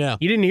 cases. Yeah.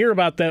 You didn't hear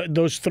about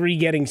those 3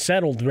 getting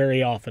settled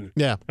very often.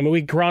 Yeah. I mean,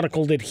 we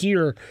chronicled it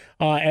here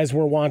as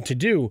we're wont to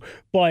do.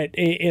 But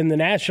in the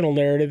national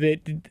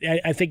narrative,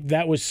 I think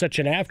that was such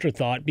an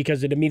afterthought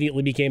because it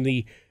immediately became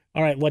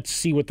all right, let's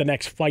see what the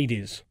next fight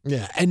is.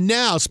 Yeah, and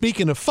now,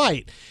 speaking of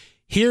fight,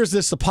 here's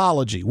this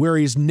apology where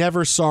he's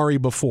never sorry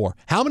before.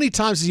 How many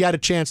times has he had a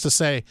chance to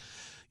say,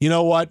 you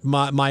know what,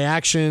 my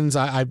actions,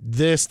 I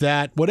this,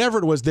 that, whatever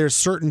it was, there's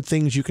certain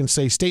things you can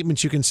say,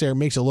 statements you can say, or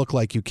makes it look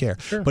like you care.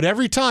 Sure. But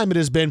every time it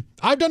has been,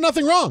 I've done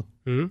nothing wrong.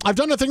 Mm-hmm. I've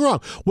done nothing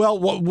wrong. Well,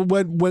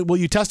 when will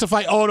you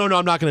testify? Oh, no,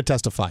 I'm not going to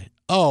testify.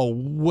 Oh,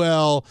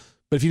 well,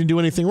 but if you didn't do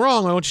anything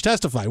wrong, why won't you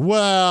testify?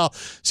 Well,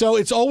 so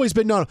it's always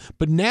been no.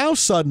 But now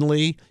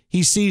suddenly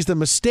He sees the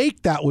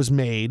mistake that was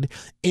made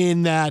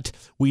in that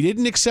we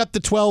didn't accept the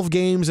 12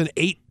 games and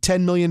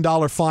 $10 million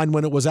fine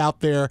when it was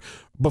out there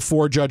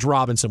before Judge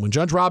Robinson. When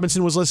Judge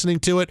Robinson was listening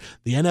to it,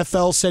 the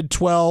NFL said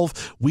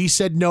 12. We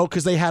said no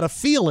because they had a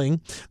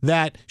feeling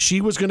that she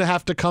was going to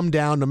have to come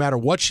down, no matter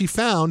what she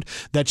found,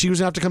 that she was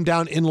going to have to come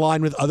down in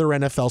line with other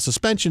NFL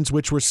suspensions,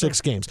 which were 6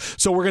 games.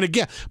 So we're going to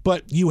get,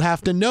 but you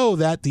have to know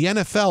that the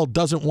NFL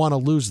doesn't want to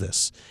lose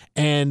this.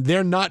 And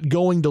they're not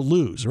going to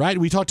lose, right?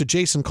 We talked to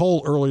Jason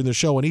Cole earlier in the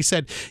show, and he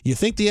said, you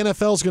think the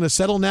NFL is going to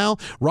settle now?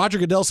 Roger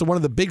Goodell said one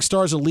of the big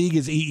stars of the league,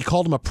 he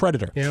called him a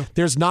predator. Yeah.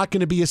 There's not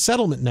going to be a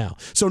settlement now.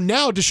 So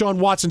now Deshaun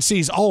Watson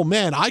sees, oh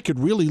man, I could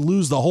really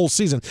lose the whole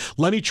season.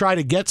 Let me try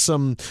to get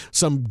some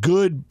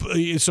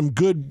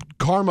good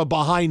karma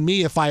behind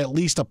me if I at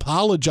least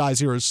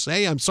apologize here or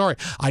say I'm sorry.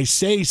 I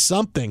say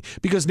something,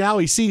 because now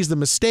he sees the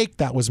mistake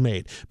that was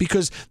made,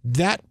 because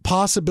that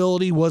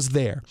possibility was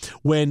there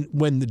when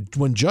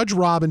Judge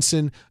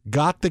Robinson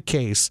got the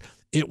case.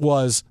 It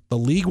was the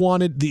league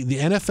wanted, the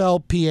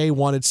NFLPA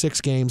wanted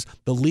 6 games.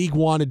 The league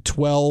wanted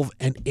 12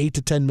 and $8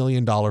 to $10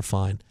 million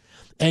fine.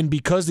 And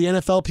because the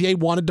NFLPA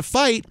wanted to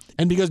fight,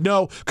 and because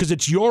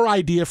it's your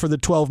idea for the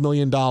 $12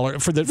 million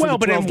for the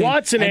but then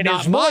Watson and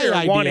his lawyer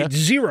wanted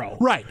 0,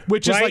 right?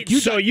 Which is like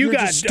you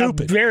got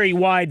stupid. A very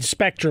wide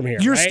spectrum here.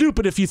 You're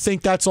stupid if you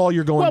think that's all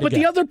you're going to get. Well, but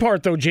the other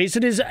part though,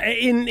 Jason, is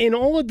in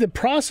all of the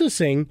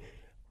processing,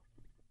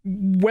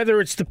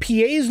 whether it's the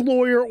PA's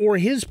lawyer or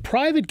his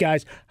private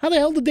guys, how the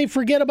hell did they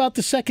forget about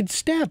the second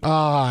step?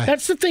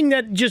 That's the thing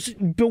that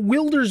just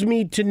bewilders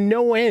me to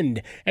no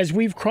end as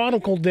we've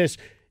chronicled this.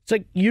 It's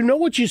like, you know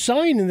what you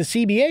signed in the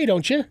CBA,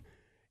 don't you?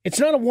 It's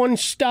not a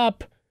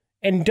one-stop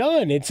and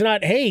done. It's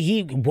not, hey,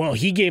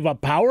 he gave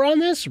up power on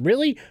this?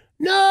 Really?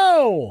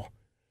 No!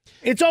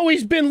 It's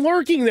always been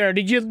lurking there.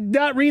 Did you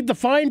not read the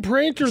fine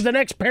print or the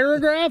next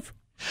paragraph?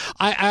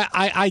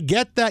 I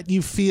get that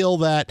you feel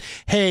that,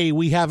 hey,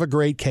 we have a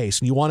great case,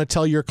 and you want to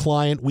tell your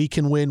client we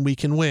can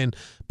win,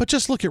 but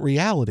just look at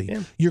reality.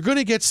 Yeah. You're going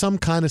to get some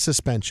kind of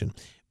suspension.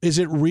 Is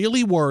it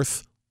really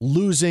worth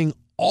losing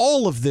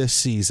all of this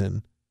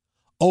season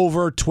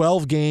over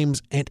 12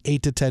 games and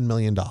 $8 to $10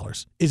 million?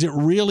 Is it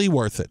really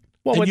worth it?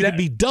 Well, and you could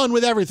be done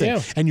with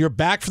everything, and you're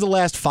back for the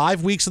last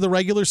 5 weeks of the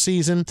regular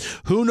season.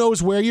 Who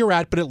knows where you're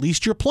at, but at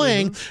least you're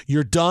playing. Mm-hmm.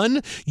 You're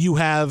done. You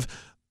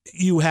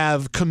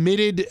have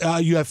committed,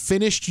 you have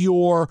finished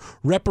your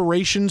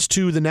reparations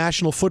to the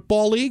National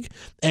Football League,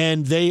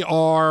 and they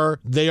are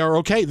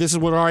okay. This is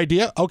what our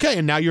idea. Okay,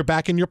 and now you're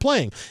back and you're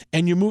playing,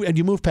 and you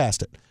move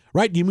past it.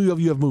 Right? You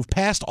have moved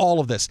past all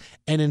of this.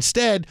 And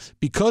instead,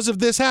 because of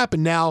this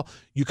happened, now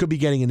you could be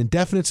getting an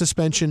indefinite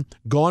suspension,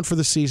 gone for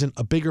the season,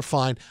 a bigger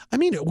fine. I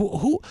mean,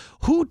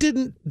 who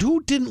didn't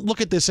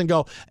look at this and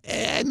go,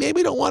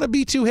 maybe don't want to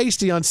be too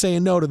hasty on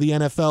saying no to the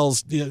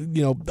NFL's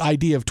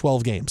idea of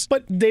 12 games.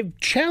 But they've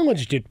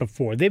challenged it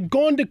before. They've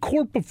gone to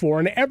court before,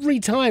 and every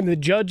time the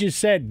judge has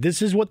said,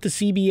 this is what the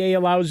CBA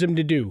allows them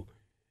to do,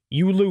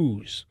 you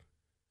lose.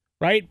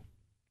 Right?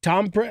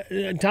 Tom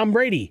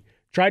Brady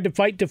tried to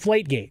fight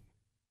Deflategate.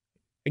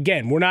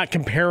 Again, we're not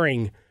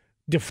comparing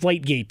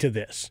Deflategate to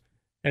this.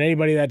 And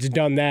anybody that's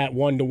done that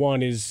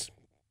one-to-one is,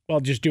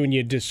 just doing you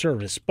a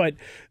disservice. But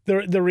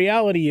the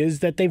reality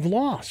is that they've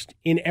lost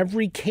in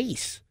every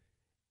case.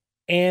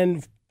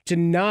 And to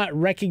not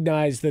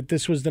recognize that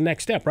this was the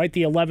next step, right?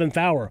 The 11th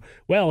hour.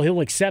 Well, he'll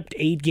accept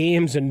 8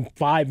 games and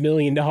 $5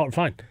 million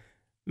fine.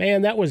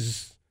 Man, that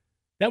was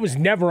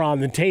never on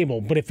the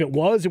table. But if it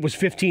was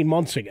 15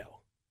 months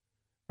ago.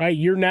 Right?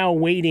 You're now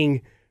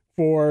waiting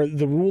for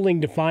the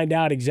ruling to find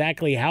out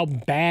exactly how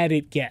bad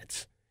it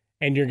gets.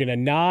 And you're going to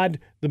nod.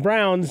 The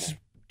Browns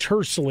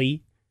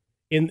tersely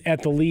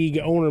at the league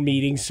owner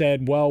meeting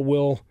said, well,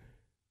 we'll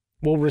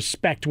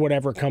respect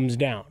whatever comes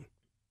down.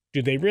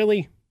 Do they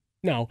really?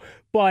 No.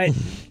 But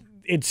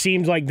it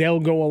seems like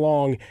they'll go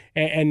along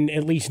and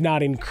at least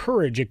not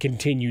encourage a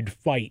continued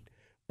fight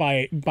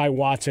by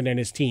Watson and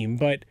his team.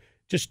 But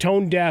just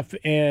tone deaf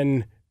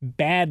and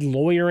bad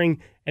lawyering.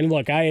 And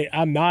look,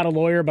 I'm not a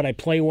lawyer, but I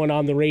play one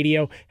on the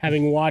radio,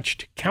 having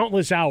watched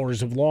countless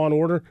hours of Law &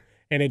 Order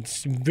and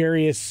its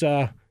various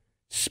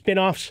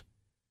spin-offs.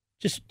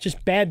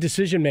 Just bad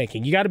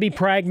decision-making. You got to be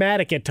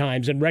pragmatic at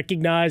times and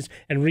recognize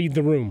and read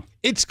the room.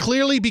 It's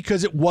clearly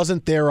because it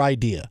wasn't their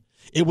idea.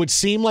 It would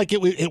seem like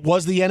it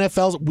was the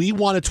NFL's. We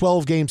want a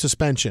 12-game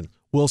suspension.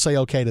 We'll say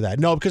okay to that.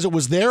 No, because it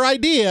was their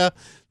idea,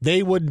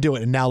 they wouldn't do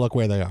it. And now look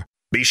where they are.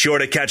 Be sure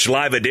to catch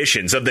live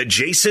editions of The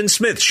Jason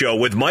Smith Show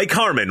with Mike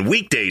Harmon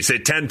weekdays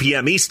at 10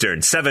 p.m.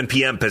 Eastern, 7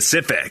 p.m.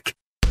 Pacific.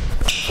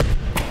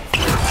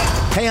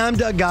 Hey, I'm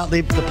Doug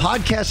Gottlieb. The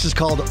podcast is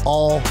called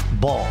All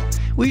Ball.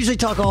 We usually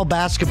talk all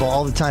basketball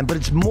all the time, but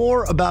it's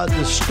more about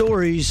the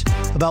stories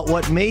about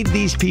what made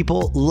these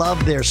people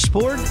love their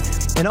sport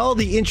and all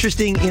the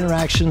interesting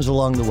interactions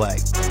along the way.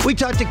 We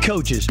talk to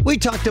coaches. We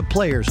talk to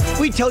players.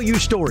 We tell you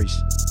stories.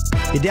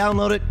 You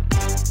download it.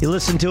 You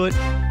listen to it.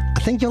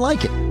 I think you'll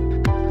like it.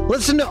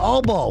 Listen to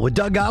All Ball with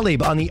Doug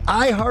Gottlieb on the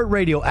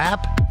iHeartRadio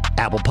app,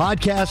 Apple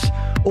Podcasts,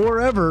 or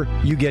wherever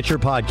you get your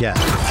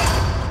podcasts.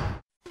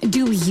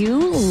 Do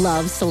You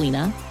love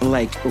Selena.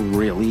 Like,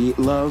 really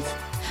love?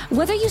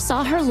 Whether you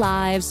saw her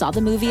live, saw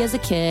the movie as a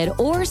kid,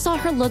 or saw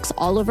her looks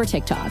all over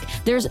TikTok,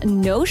 there's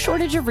no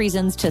shortage of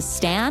reasons to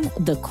stan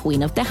the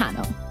Queen of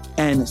Tejano.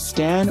 And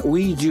Stan,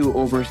 we do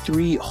over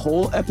 3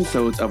 whole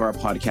episodes of our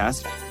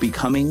podcast,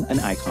 Becoming an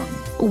Icon.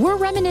 We're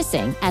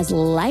reminiscing as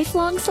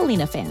lifelong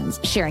Selena fans,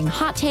 sharing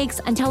hot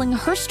takes and telling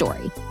her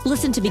story.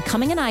 Listen to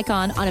Becoming an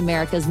Icon on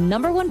America's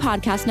 #1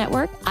 podcast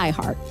network,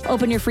 iHeart.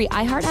 Open your free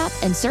iHeart app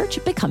and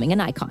search Becoming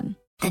an Icon.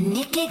 The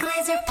Nikki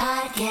Glaser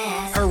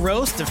Podcast. Her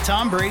roast of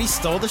Tom Brady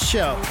stole the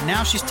show.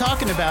 Now she's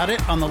talking about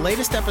it on the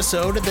latest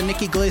episode of the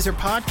Nikki Glaser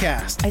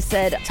Podcast. I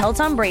said, tell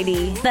Tom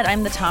Brady that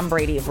I'm the Tom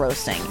Brady of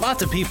roasting.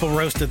 Lots of people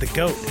roasted the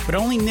GOAT, but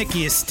only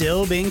Nikki is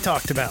still being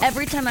talked about.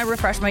 Every time I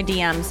refresh my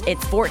DMs,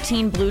 it's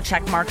 14 blue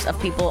check marks of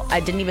people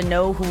I didn't even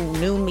know who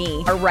knew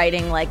me are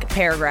writing like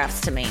paragraphs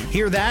to me.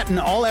 Hear that in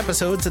all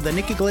episodes of the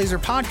Nikki Glaser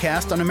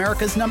Podcast on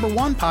America's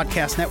 #1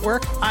 podcast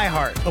network,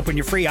 iHeart. Open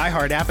your free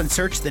iHeart app and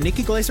search the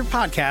Nikki Glaser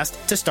Podcast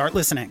to start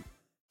listening.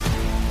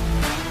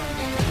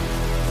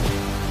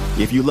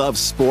 If you love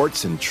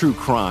sports and true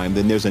crime,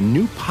 then there's a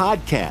new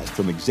podcast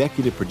from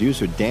executive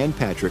producer Dan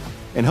Patrick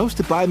and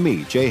hosted by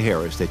me, Jay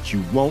Harris, that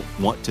you won't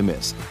want to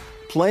miss.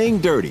 Playing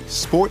Dirty: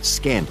 Sports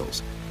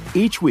Scandals.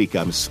 Each week,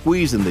 I'm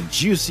squeezing the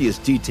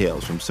juiciest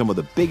details from some of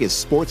the biggest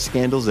sports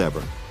scandals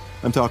ever.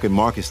 I'm talking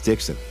Marcus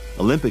Dixon,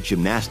 Olympic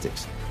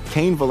gymnastics,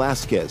 Cain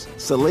Velasquez,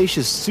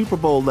 salacious Super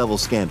Bowl-level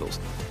scandals.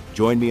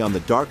 Join me on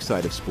the dark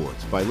side of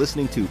sports by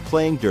listening to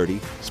Playing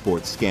Dirty: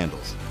 Sports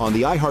Scandals on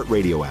the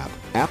iHeartRadio app,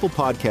 Apple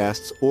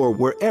Podcasts, or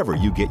wherever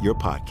you get your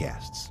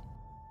podcasts.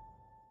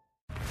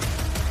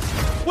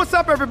 What's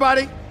up,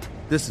 everybody?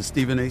 This is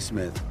Stephen A.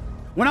 Smith.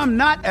 When I'm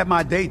not at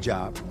my day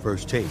job,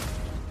 First Take,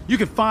 you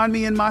can find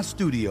me in my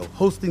studio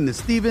hosting the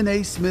Stephen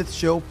A. Smith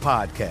Show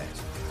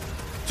podcast.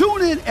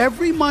 Tune in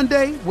every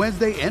Monday,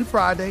 Wednesday, and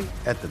Friday,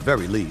 at the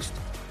very least,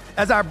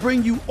 as I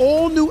bring you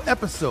all new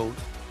episodes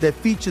that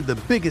feature the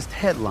biggest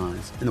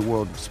headlines in the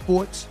world of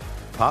sports,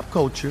 pop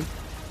culture,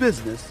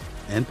 business,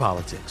 and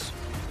politics.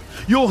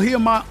 You'll hear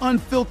my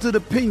unfiltered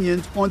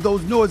opinions on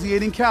those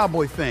nauseating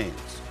Cowboy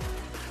fans,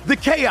 the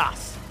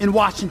chaos in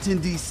Washington,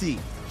 D.C.,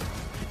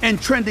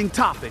 and trending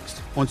topics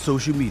on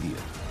social media,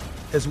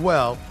 as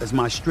well as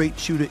my straight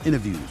shooter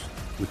interviews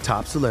with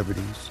top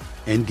celebrities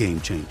and game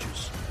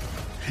changers.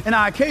 And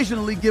I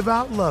occasionally give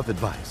out love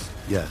advice.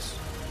 Yes,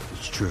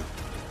 it's true.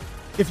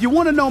 If you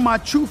want to know my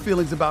true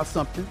feelings about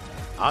something,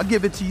 I'll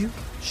give it to you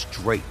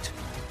straight.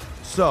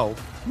 So,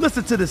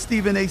 listen to the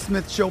Stephen A.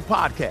 Smith Show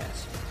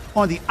podcast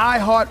on the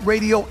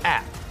iHeartRadio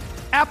app,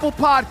 Apple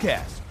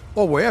Podcasts,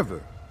 or wherever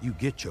you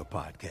get your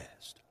podcast.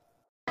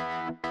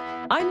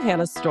 I'm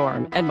Hannah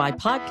Storm, and my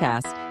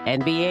podcast,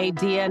 NBA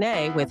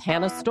DNA with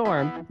Hannah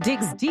Storm,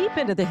 digs deep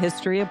into the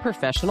history of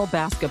professional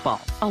basketball,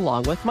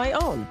 along with my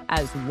own,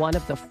 as one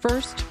of the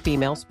first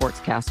female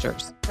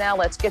sportscasters. Now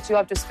let's get you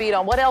up to speed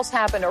on what else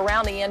happened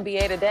around the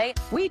NBA today.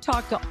 We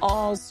talk to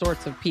all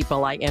sorts of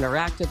people I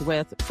interacted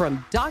with,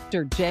 from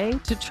Dr. J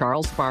to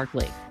Charles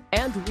Barkley,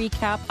 and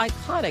recap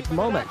iconic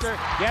moments.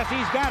 Yes,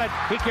 he's got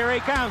it. Here he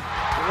comes.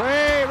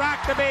 Way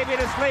rock the baby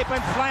to sleep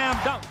and slam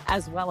dunk.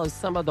 As well as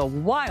some of the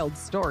wild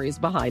stories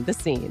behind the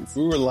scenes.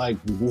 We were like,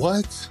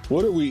 what?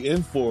 What are we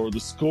in for? The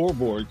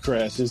scoreboard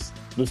crashes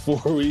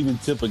before we even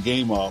tip a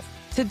game off.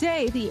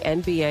 Today, the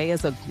NBA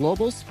is a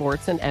global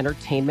sports and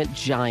entertainment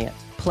giant.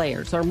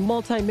 Players are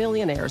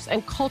multimillionaires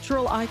and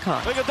cultural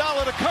icons.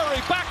 Iguodala to Curry,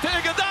 back to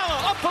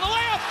Iguodala, up for the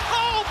layup.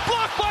 Oh,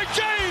 blocked by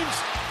James.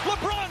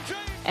 LeBron James.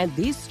 And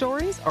these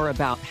stories are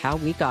about how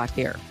we got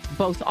here,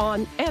 both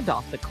on and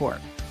off the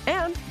court.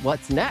 And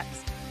what's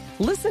next?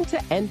 Listen to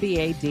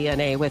NBA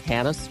DNA with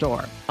Hannah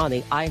Storm on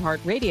the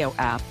iHeartRadio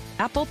app,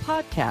 Apple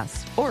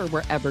Podcasts, or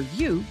wherever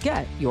you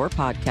get your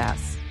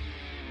podcasts.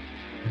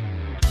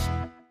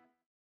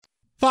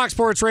 Fox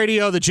Sports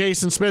Radio, the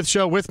Jason Smith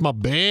Show with my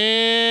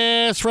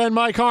best friend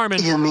Mike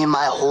Harmon. You mean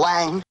my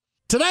wang?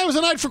 Today was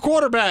a night for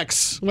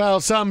quarterbacks. Well,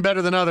 some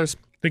better than others.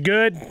 The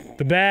good,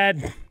 the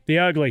bad, the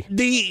ugly.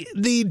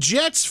 The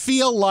Jets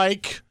feel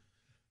like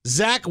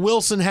Zach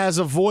Wilson has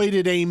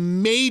avoided a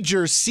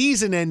major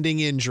season-ending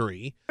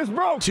injury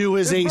to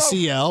his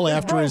ACL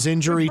after his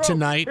injury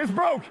tonight.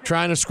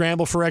 Trying to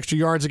scramble for extra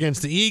yards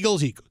against the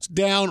Eagles. He goes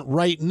down,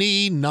 right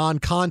knee,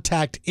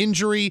 non-contact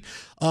injury.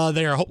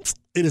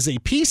 It is a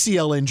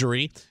PCL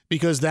injury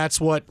because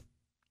that's what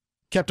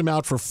kept him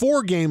out for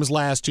 4 games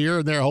last year,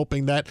 and they're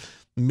hoping that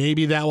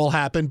maybe that will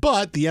happen.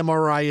 But the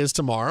MRI is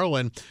tomorrow,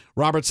 and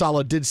Robert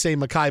Saleh did say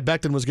Mekhi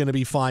Becton was going to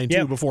be fine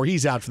too before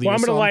he's out for the year. I'm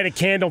going to light a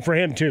candle for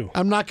him too.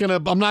 I'm not going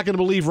to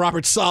believe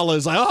Robert Saleh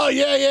is like, oh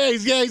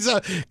he's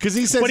because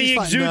he says but he's he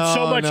fine. exudes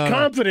so much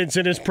confidence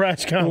in his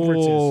press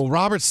conferences. Oh,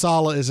 Robert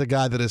Saleh is a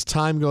guy that as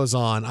time goes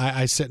on,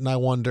 I sit and I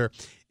wonder,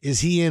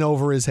 is he in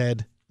over his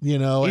head?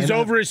 He's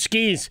over his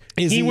skis.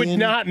 He would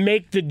not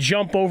make the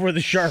jump over the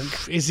shark.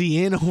 Is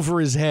he in over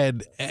his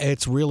head?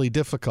 It's really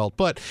difficult.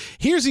 But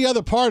here's the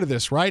other part of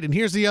this, right? And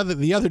here's the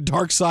other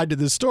dark side to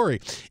this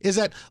story is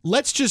that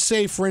let's just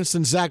say, for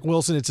instance, Zach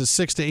Wilson, it's a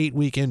 6 to 8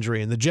 week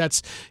injury, and the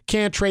Jets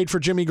can't trade for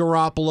Jimmy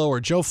Garoppolo, or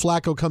Joe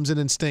Flacco comes in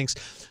and stinks.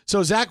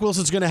 So Zach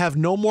Wilson's going to have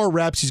no more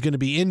reps. He's going to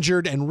be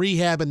injured and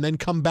rehab and then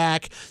come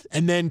back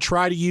and then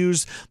try to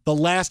use the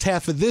last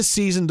half of this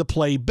season to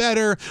play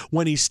better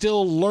when he's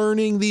still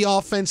learning the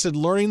offense and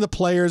learning the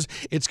players.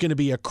 It's going to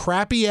be a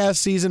crappy-ass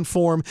season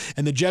for him,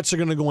 and the Jets are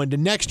going to go into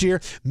next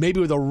year maybe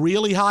with a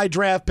really high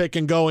draft pick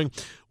and going,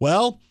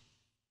 well,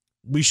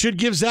 we should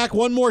give Zach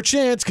one more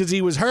chance because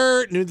he was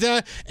hurt,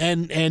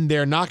 and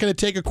they're not going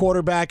to take a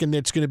quarterback, and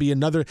it's going to be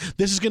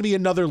this is going to be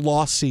another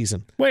lost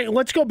season. Wait,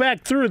 let's go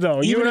back through,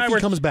 though. Even if he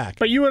comes back.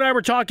 But you and I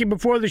were talking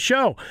before the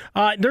show.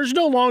 There's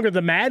no longer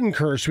the Madden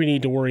curse we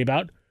need to worry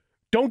about.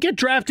 Don't get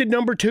drafted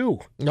number 2.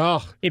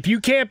 Oh. If you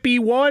can't be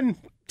 1,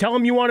 tell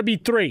them you want to be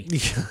 3.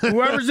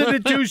 Whoever's in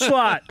the 2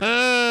 slot.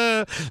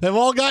 They've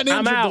all gotten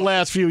injured the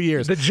last few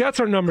years. The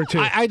Jets are number 2.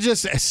 I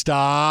just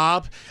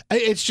stop.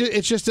 It's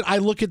just that I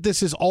look at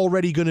this as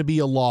already going to be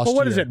a lost year.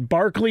 What is it?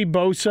 Barkley,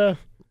 Bosa,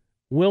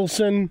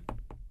 Wilson,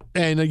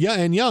 and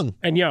Young.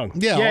 Yeah,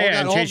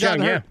 Chase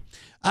Young. Yeah.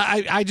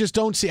 I just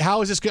don't see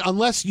how is this good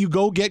unless you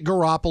go get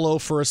Garoppolo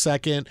for a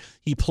second.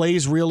 He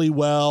plays really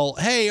well.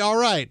 Hey, all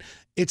right.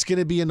 It's going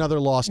to be another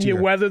lost year.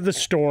 You weather the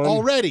storm.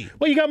 Already.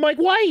 Well, you got Mike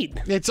White.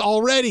 It's a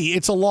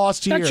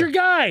lost year. That's your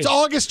guy. It's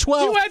August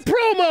 12th. You had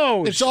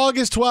promos. It's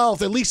August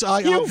 12th. At least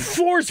you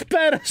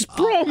force-fed us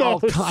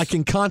promos. I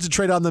can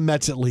concentrate on the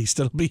Mets at least.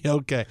 It'll be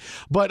okay.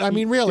 But, I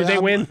mean, really. Did they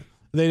win?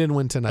 They didn't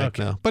win tonight,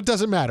 no. But it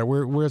doesn't matter.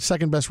 We're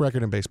second best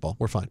record in baseball.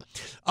 We're fine.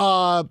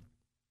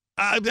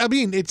 I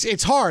mean,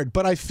 it's hard,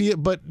 but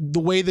the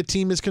way the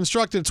team is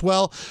constructed,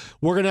 we're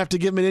going to have to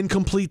give him an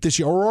incomplete this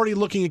year. We're already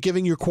looking at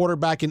giving your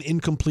quarterback an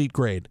incomplete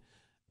grade.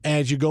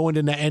 As you go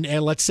into and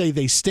let's say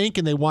they stink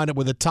and they wind up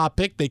with a top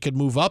pick, they could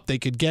move up. They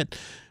could get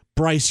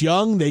Bryce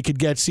Young. They could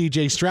get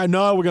C.J. Stroud.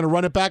 No, we're going to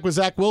run it back with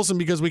Zach Wilson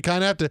because we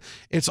kind of have to.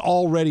 It's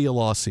already a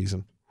lost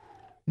season.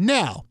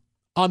 Now,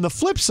 on the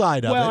flip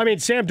side of it. Well, I mean,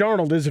 Sam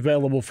Darnold is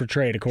available for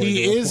trade, according to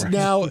He is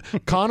now.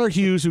 Connor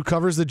Hughes, who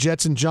covers the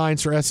Jets and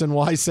Giants for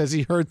SNY, says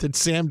he heard that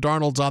Sam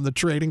Darnold's on the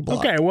trading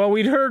block. Okay, well,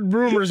 we'd heard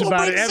rumors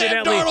about it.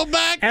 Sam Darnold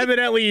back.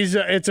 Evidently,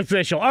 it's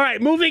official. All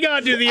right, moving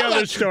on to the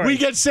other story. We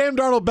get Sam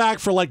Darnold back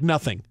for like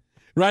nothing.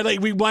 Right?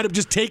 Like we wind up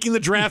just taking the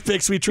draft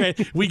picks we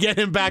trade. We get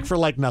him back for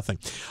like nothing.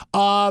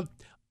 A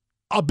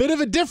bit of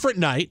a different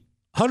night.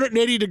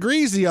 180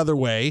 degrees the other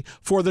way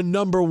for the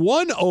number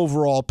 1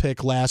 overall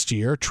pick last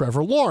year,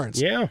 Trevor Lawrence.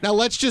 Yeah. Now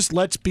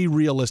let's be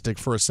realistic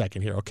for a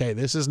second here, okay?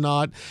 This is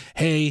not,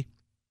 hey,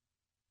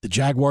 the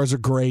Jaguars are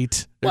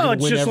great. Well,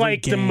 it's just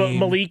like the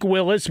Malik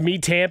Willis, me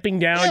tamping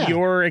down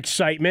your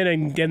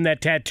excitement and that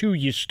tattoo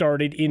you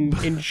started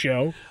in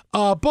show.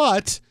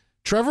 But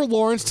Trevor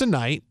Lawrence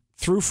tonight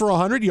threw for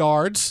 100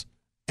 yards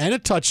and a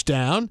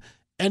touchdown,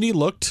 and he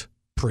looked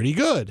pretty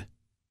good.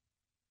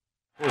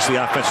 Where's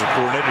the offensive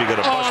coordinator? You got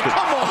a busted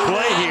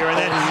play here, and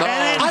then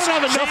I don't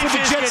have enough with the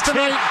Jets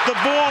tonight. The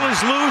ball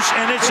is loose,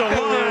 and it's a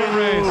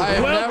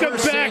line. Welcome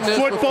back,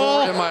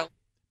 football.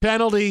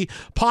 Penalty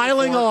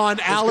piling on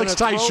Alex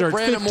Teichert,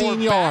 15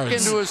 yards. Back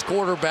into his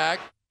quarterback.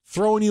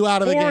 Throwing you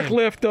out of the game.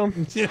 Forklift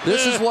him.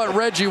 This is what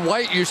Reggie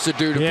White used to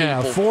do to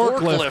people.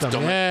 Forklift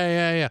him.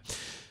 Yeah.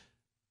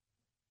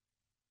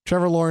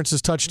 Trevor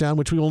Lawrence's touchdown,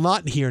 which we will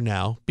not hear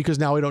now because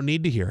now we don't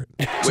need to hear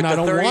it. With I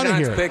the don't want to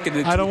hear 39th pick in the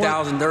it.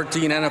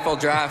 2013 NFL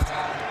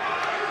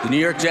Draft, the New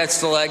York Jets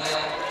select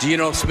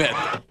Geno Smith.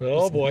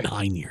 Oh, boy.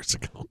 9 years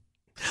ago.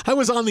 I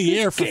was on the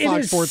air for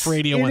Fox Sports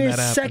Radio when that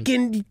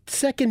happened.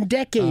 Second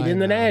decade in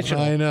the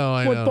National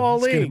Football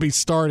League. It's going to be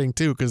starting,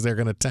 too, because they're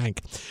going to tank.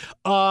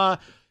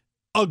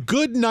 A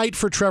good night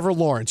for Trevor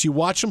Lawrence. You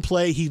watch him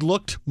play, he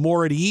looked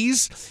more at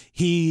ease.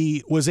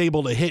 He was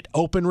able to hit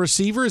open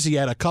receivers. He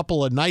had a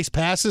couple of nice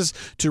passes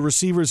to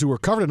receivers who were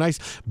covered. A nice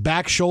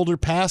back shoulder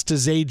pass to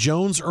Zay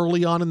Jones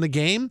early on in the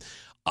game.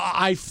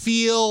 I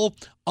feel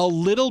a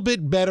little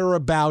bit better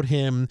about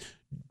him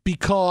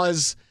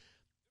because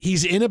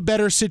he's in a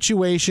better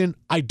situation.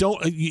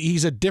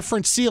 He's a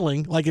different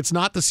ceiling. Like, it's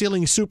not the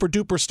ceiling super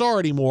duper star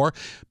anymore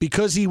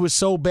because he was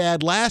so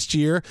bad last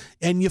year.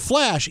 And you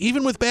flash.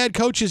 Even with bad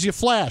coaches, you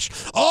flash.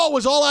 Oh, it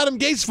was all Adam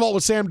Gates' fault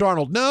with Sam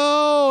Darnold.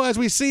 No, as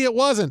we see, it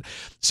wasn't.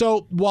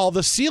 So while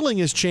the ceiling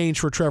has changed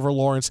for Trevor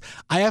Lawrence,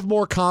 I have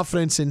more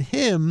confidence in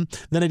him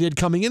than I did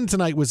coming in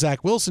tonight with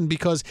Zach Wilson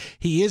because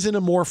he is in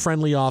a more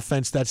friendly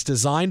offense that's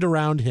designed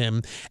around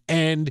him.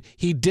 And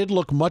he did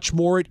look much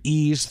more at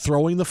ease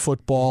throwing the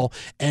football.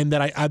 And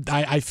that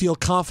I feel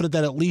confident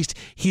that at least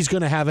he's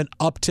going to have an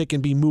uptick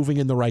and be moving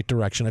in the right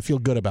direction. I feel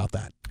good about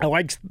that. I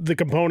like the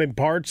component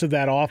parts of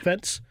that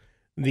offense,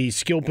 the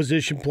skill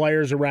position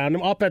players around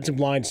him. Offensive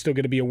line's still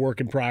going to be a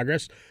work in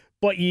progress,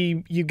 but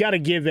you got to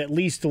give at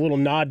least a little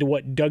nod to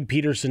what Doug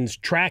Peterson's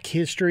track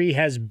history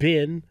has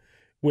been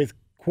with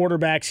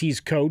quarterbacks he's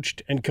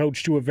coached and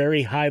coached to a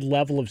very high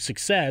level of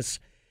success.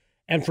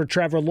 And for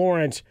Trevor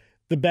Lawrence,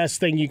 the best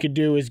thing you could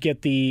do is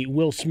get the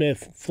Will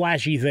Smith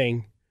flashy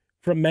thing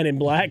from Men in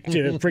Black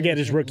to forget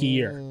his rookie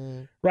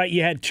year. Right?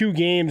 You had 2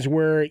 games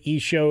where he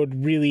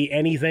showed really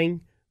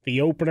anything,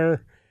 the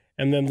opener,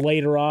 and then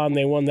later on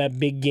they won that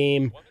big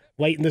game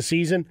late in the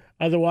season.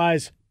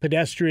 Otherwise,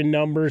 pedestrian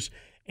numbers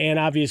and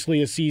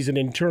obviously a season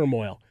in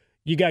turmoil.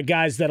 You got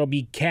guys that'll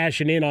be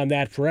cashing in on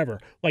that forever.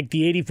 Like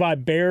the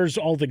 85 Bears,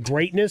 all the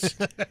greatness.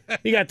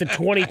 You got the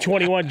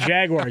 2021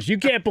 Jaguars. You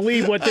can't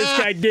believe what this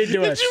guy did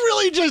to us. Did you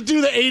really just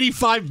do the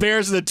 85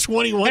 Bears and the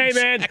 21 Hey,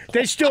 man,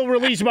 they still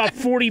release about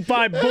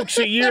 45 books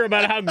a year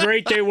about how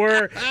great they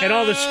were and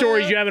all the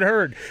stories you haven't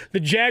heard. The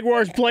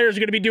Jaguars players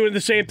are going to be doing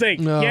the same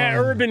thing. No. Yeah,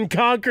 Urban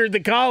conquered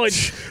the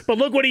college, but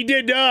look what he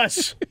did to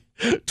us.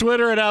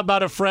 Twitter at How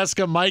About a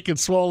Fresca, Mike and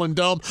Swollen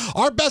Dome.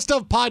 Our Best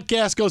Of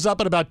podcast goes up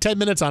in about 10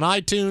 minutes on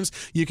iTunes.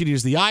 You can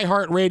use the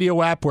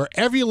iHeartRadio app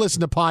wherever you listen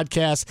to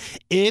podcasts.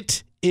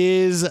 It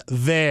is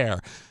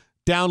there.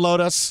 Download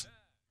us.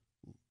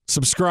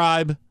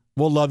 Subscribe.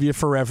 We'll love you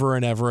forever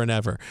and ever and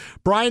ever.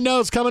 Brian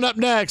Knows coming up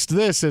next.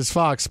 This is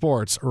Fox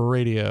Sports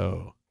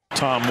Radio.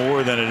 Tom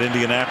Moore then at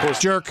Indianapolis.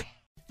 Jerk.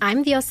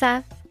 I'm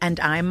Diosa. And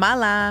I'm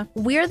Mala.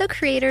 We're the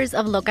creators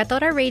of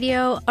Locatora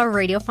Radio, a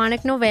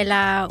radiophonic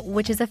novela,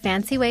 which is a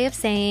fancy way of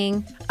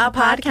saying a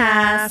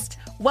podcast.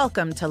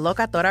 Welcome to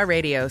Locatora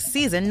Radio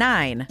Season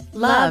 9.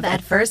 Love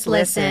at First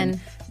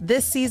Listen.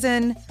 This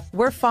season,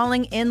 we're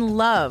falling in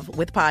love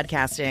with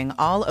podcasting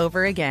all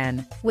over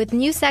again. With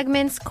new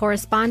segments,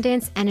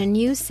 correspondence, and a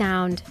new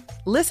sound.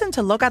 Listen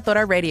to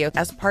Locatora Radio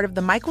as part of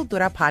the My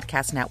Cultura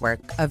Podcast Network,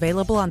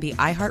 available on the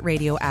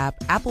iHeartRadio app,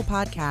 Apple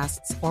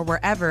Podcasts, or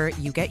wherever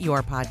you get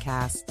your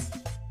podcasts.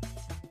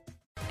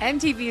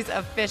 MTV's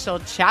official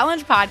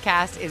Challenge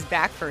podcast is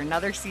back for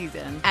another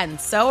season. And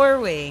so are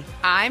we.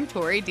 I'm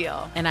Tori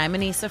Deal. And I'm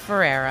Anissa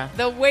Ferreira.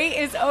 The wait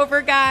is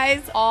over,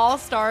 guys. All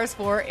Stars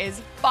 4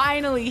 is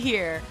finally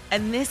here.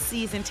 And this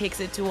season takes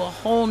it to a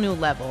whole new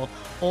level.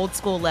 Old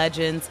school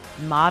legends,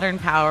 modern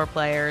power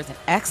players, and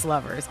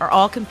ex-lovers are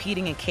all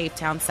competing in Cape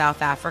Town,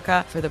 South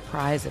Africa for the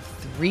prize of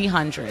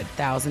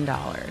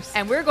 $300,000.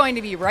 And we're going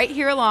to be right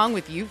here along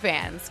with you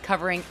fans,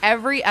 covering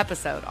every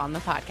episode on the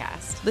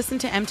podcast. Listen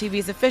to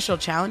MTV's official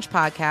Challenge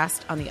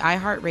podcast on the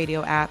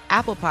iHeartRadio app,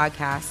 Apple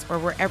Podcasts, or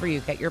wherever you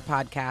get your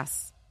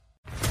podcasts.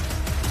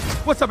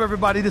 What's up,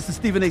 everybody? This is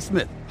Stephen A.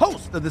 Smith,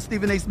 host of the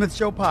Stephen A. Smith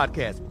Show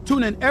podcast.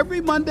 Tune in every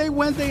Monday,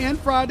 Wednesday, and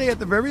Friday at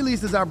the very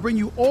least as I bring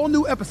you all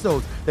new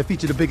episodes that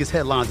feature the biggest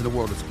headlines in the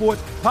world of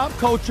sports, pop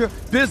culture,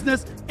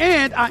 business,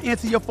 and I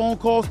answer your phone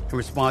calls and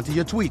respond to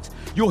your tweets.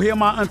 You'll hear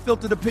my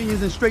unfiltered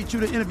opinions and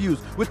straight-shooter interviews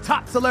with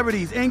top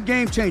celebrities and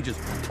game changers.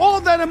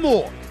 All that and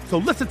more. So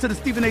listen to the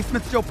Stephen A.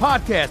 Smith Show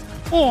podcast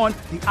on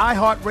the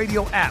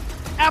iHeartRadio app,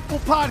 Apple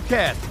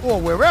Podcasts,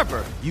 or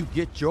wherever you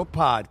get your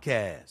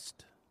podcast.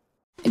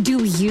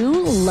 Do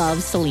you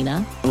love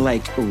Selena?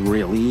 Like,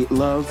 really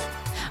love?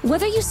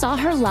 Whether you saw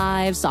her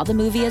live, saw the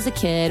movie as a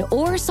kid,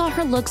 or saw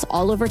her looks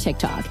all over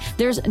TikTok,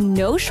 there's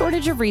no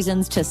shortage of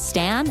reasons to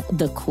stan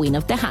the Queen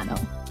of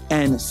Tejano.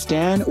 And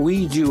Stan,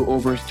 we do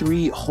over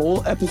 3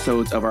 whole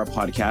episodes of our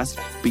podcast,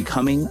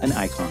 Becoming an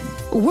Icon.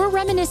 We're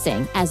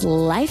reminiscing as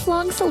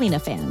lifelong Selena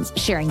fans,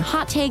 sharing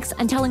hot takes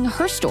and telling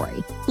her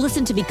story.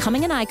 Listen to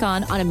Becoming an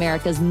Icon on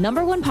America's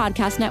 #1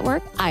 podcast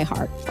network,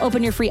 iHeart.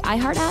 Open your free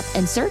iHeart app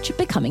and search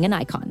Becoming an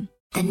Icon.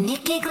 The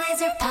Nikki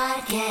Glaser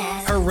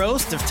Podcast. Her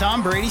roast of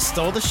Tom Brady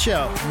stole the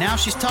show. Now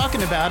she's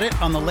talking about it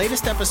on the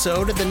latest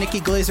episode of the Nikki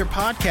Glaser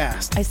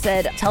Podcast. I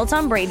said, tell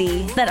Tom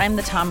Brady that I'm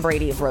the Tom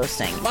Brady of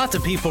roasting. Lots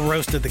of people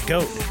roasted the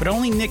GOAT, but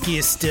only Nikki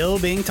is still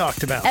being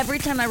talked about. Every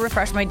time I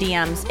refresh my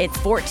DMs, it's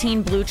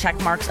 14 blue check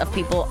marks of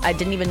people I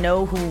didn't even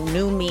know who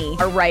knew me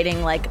are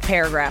writing like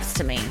paragraphs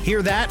to me.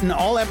 Hear that in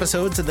all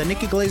episodes of the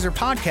Nikki Glaser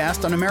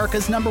Podcast on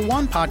America's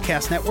 #1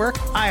 podcast network,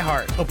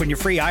 iHeart. Open your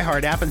free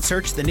iHeart app and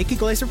search the Nikki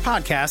Glaser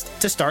Podcast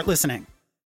to start listening.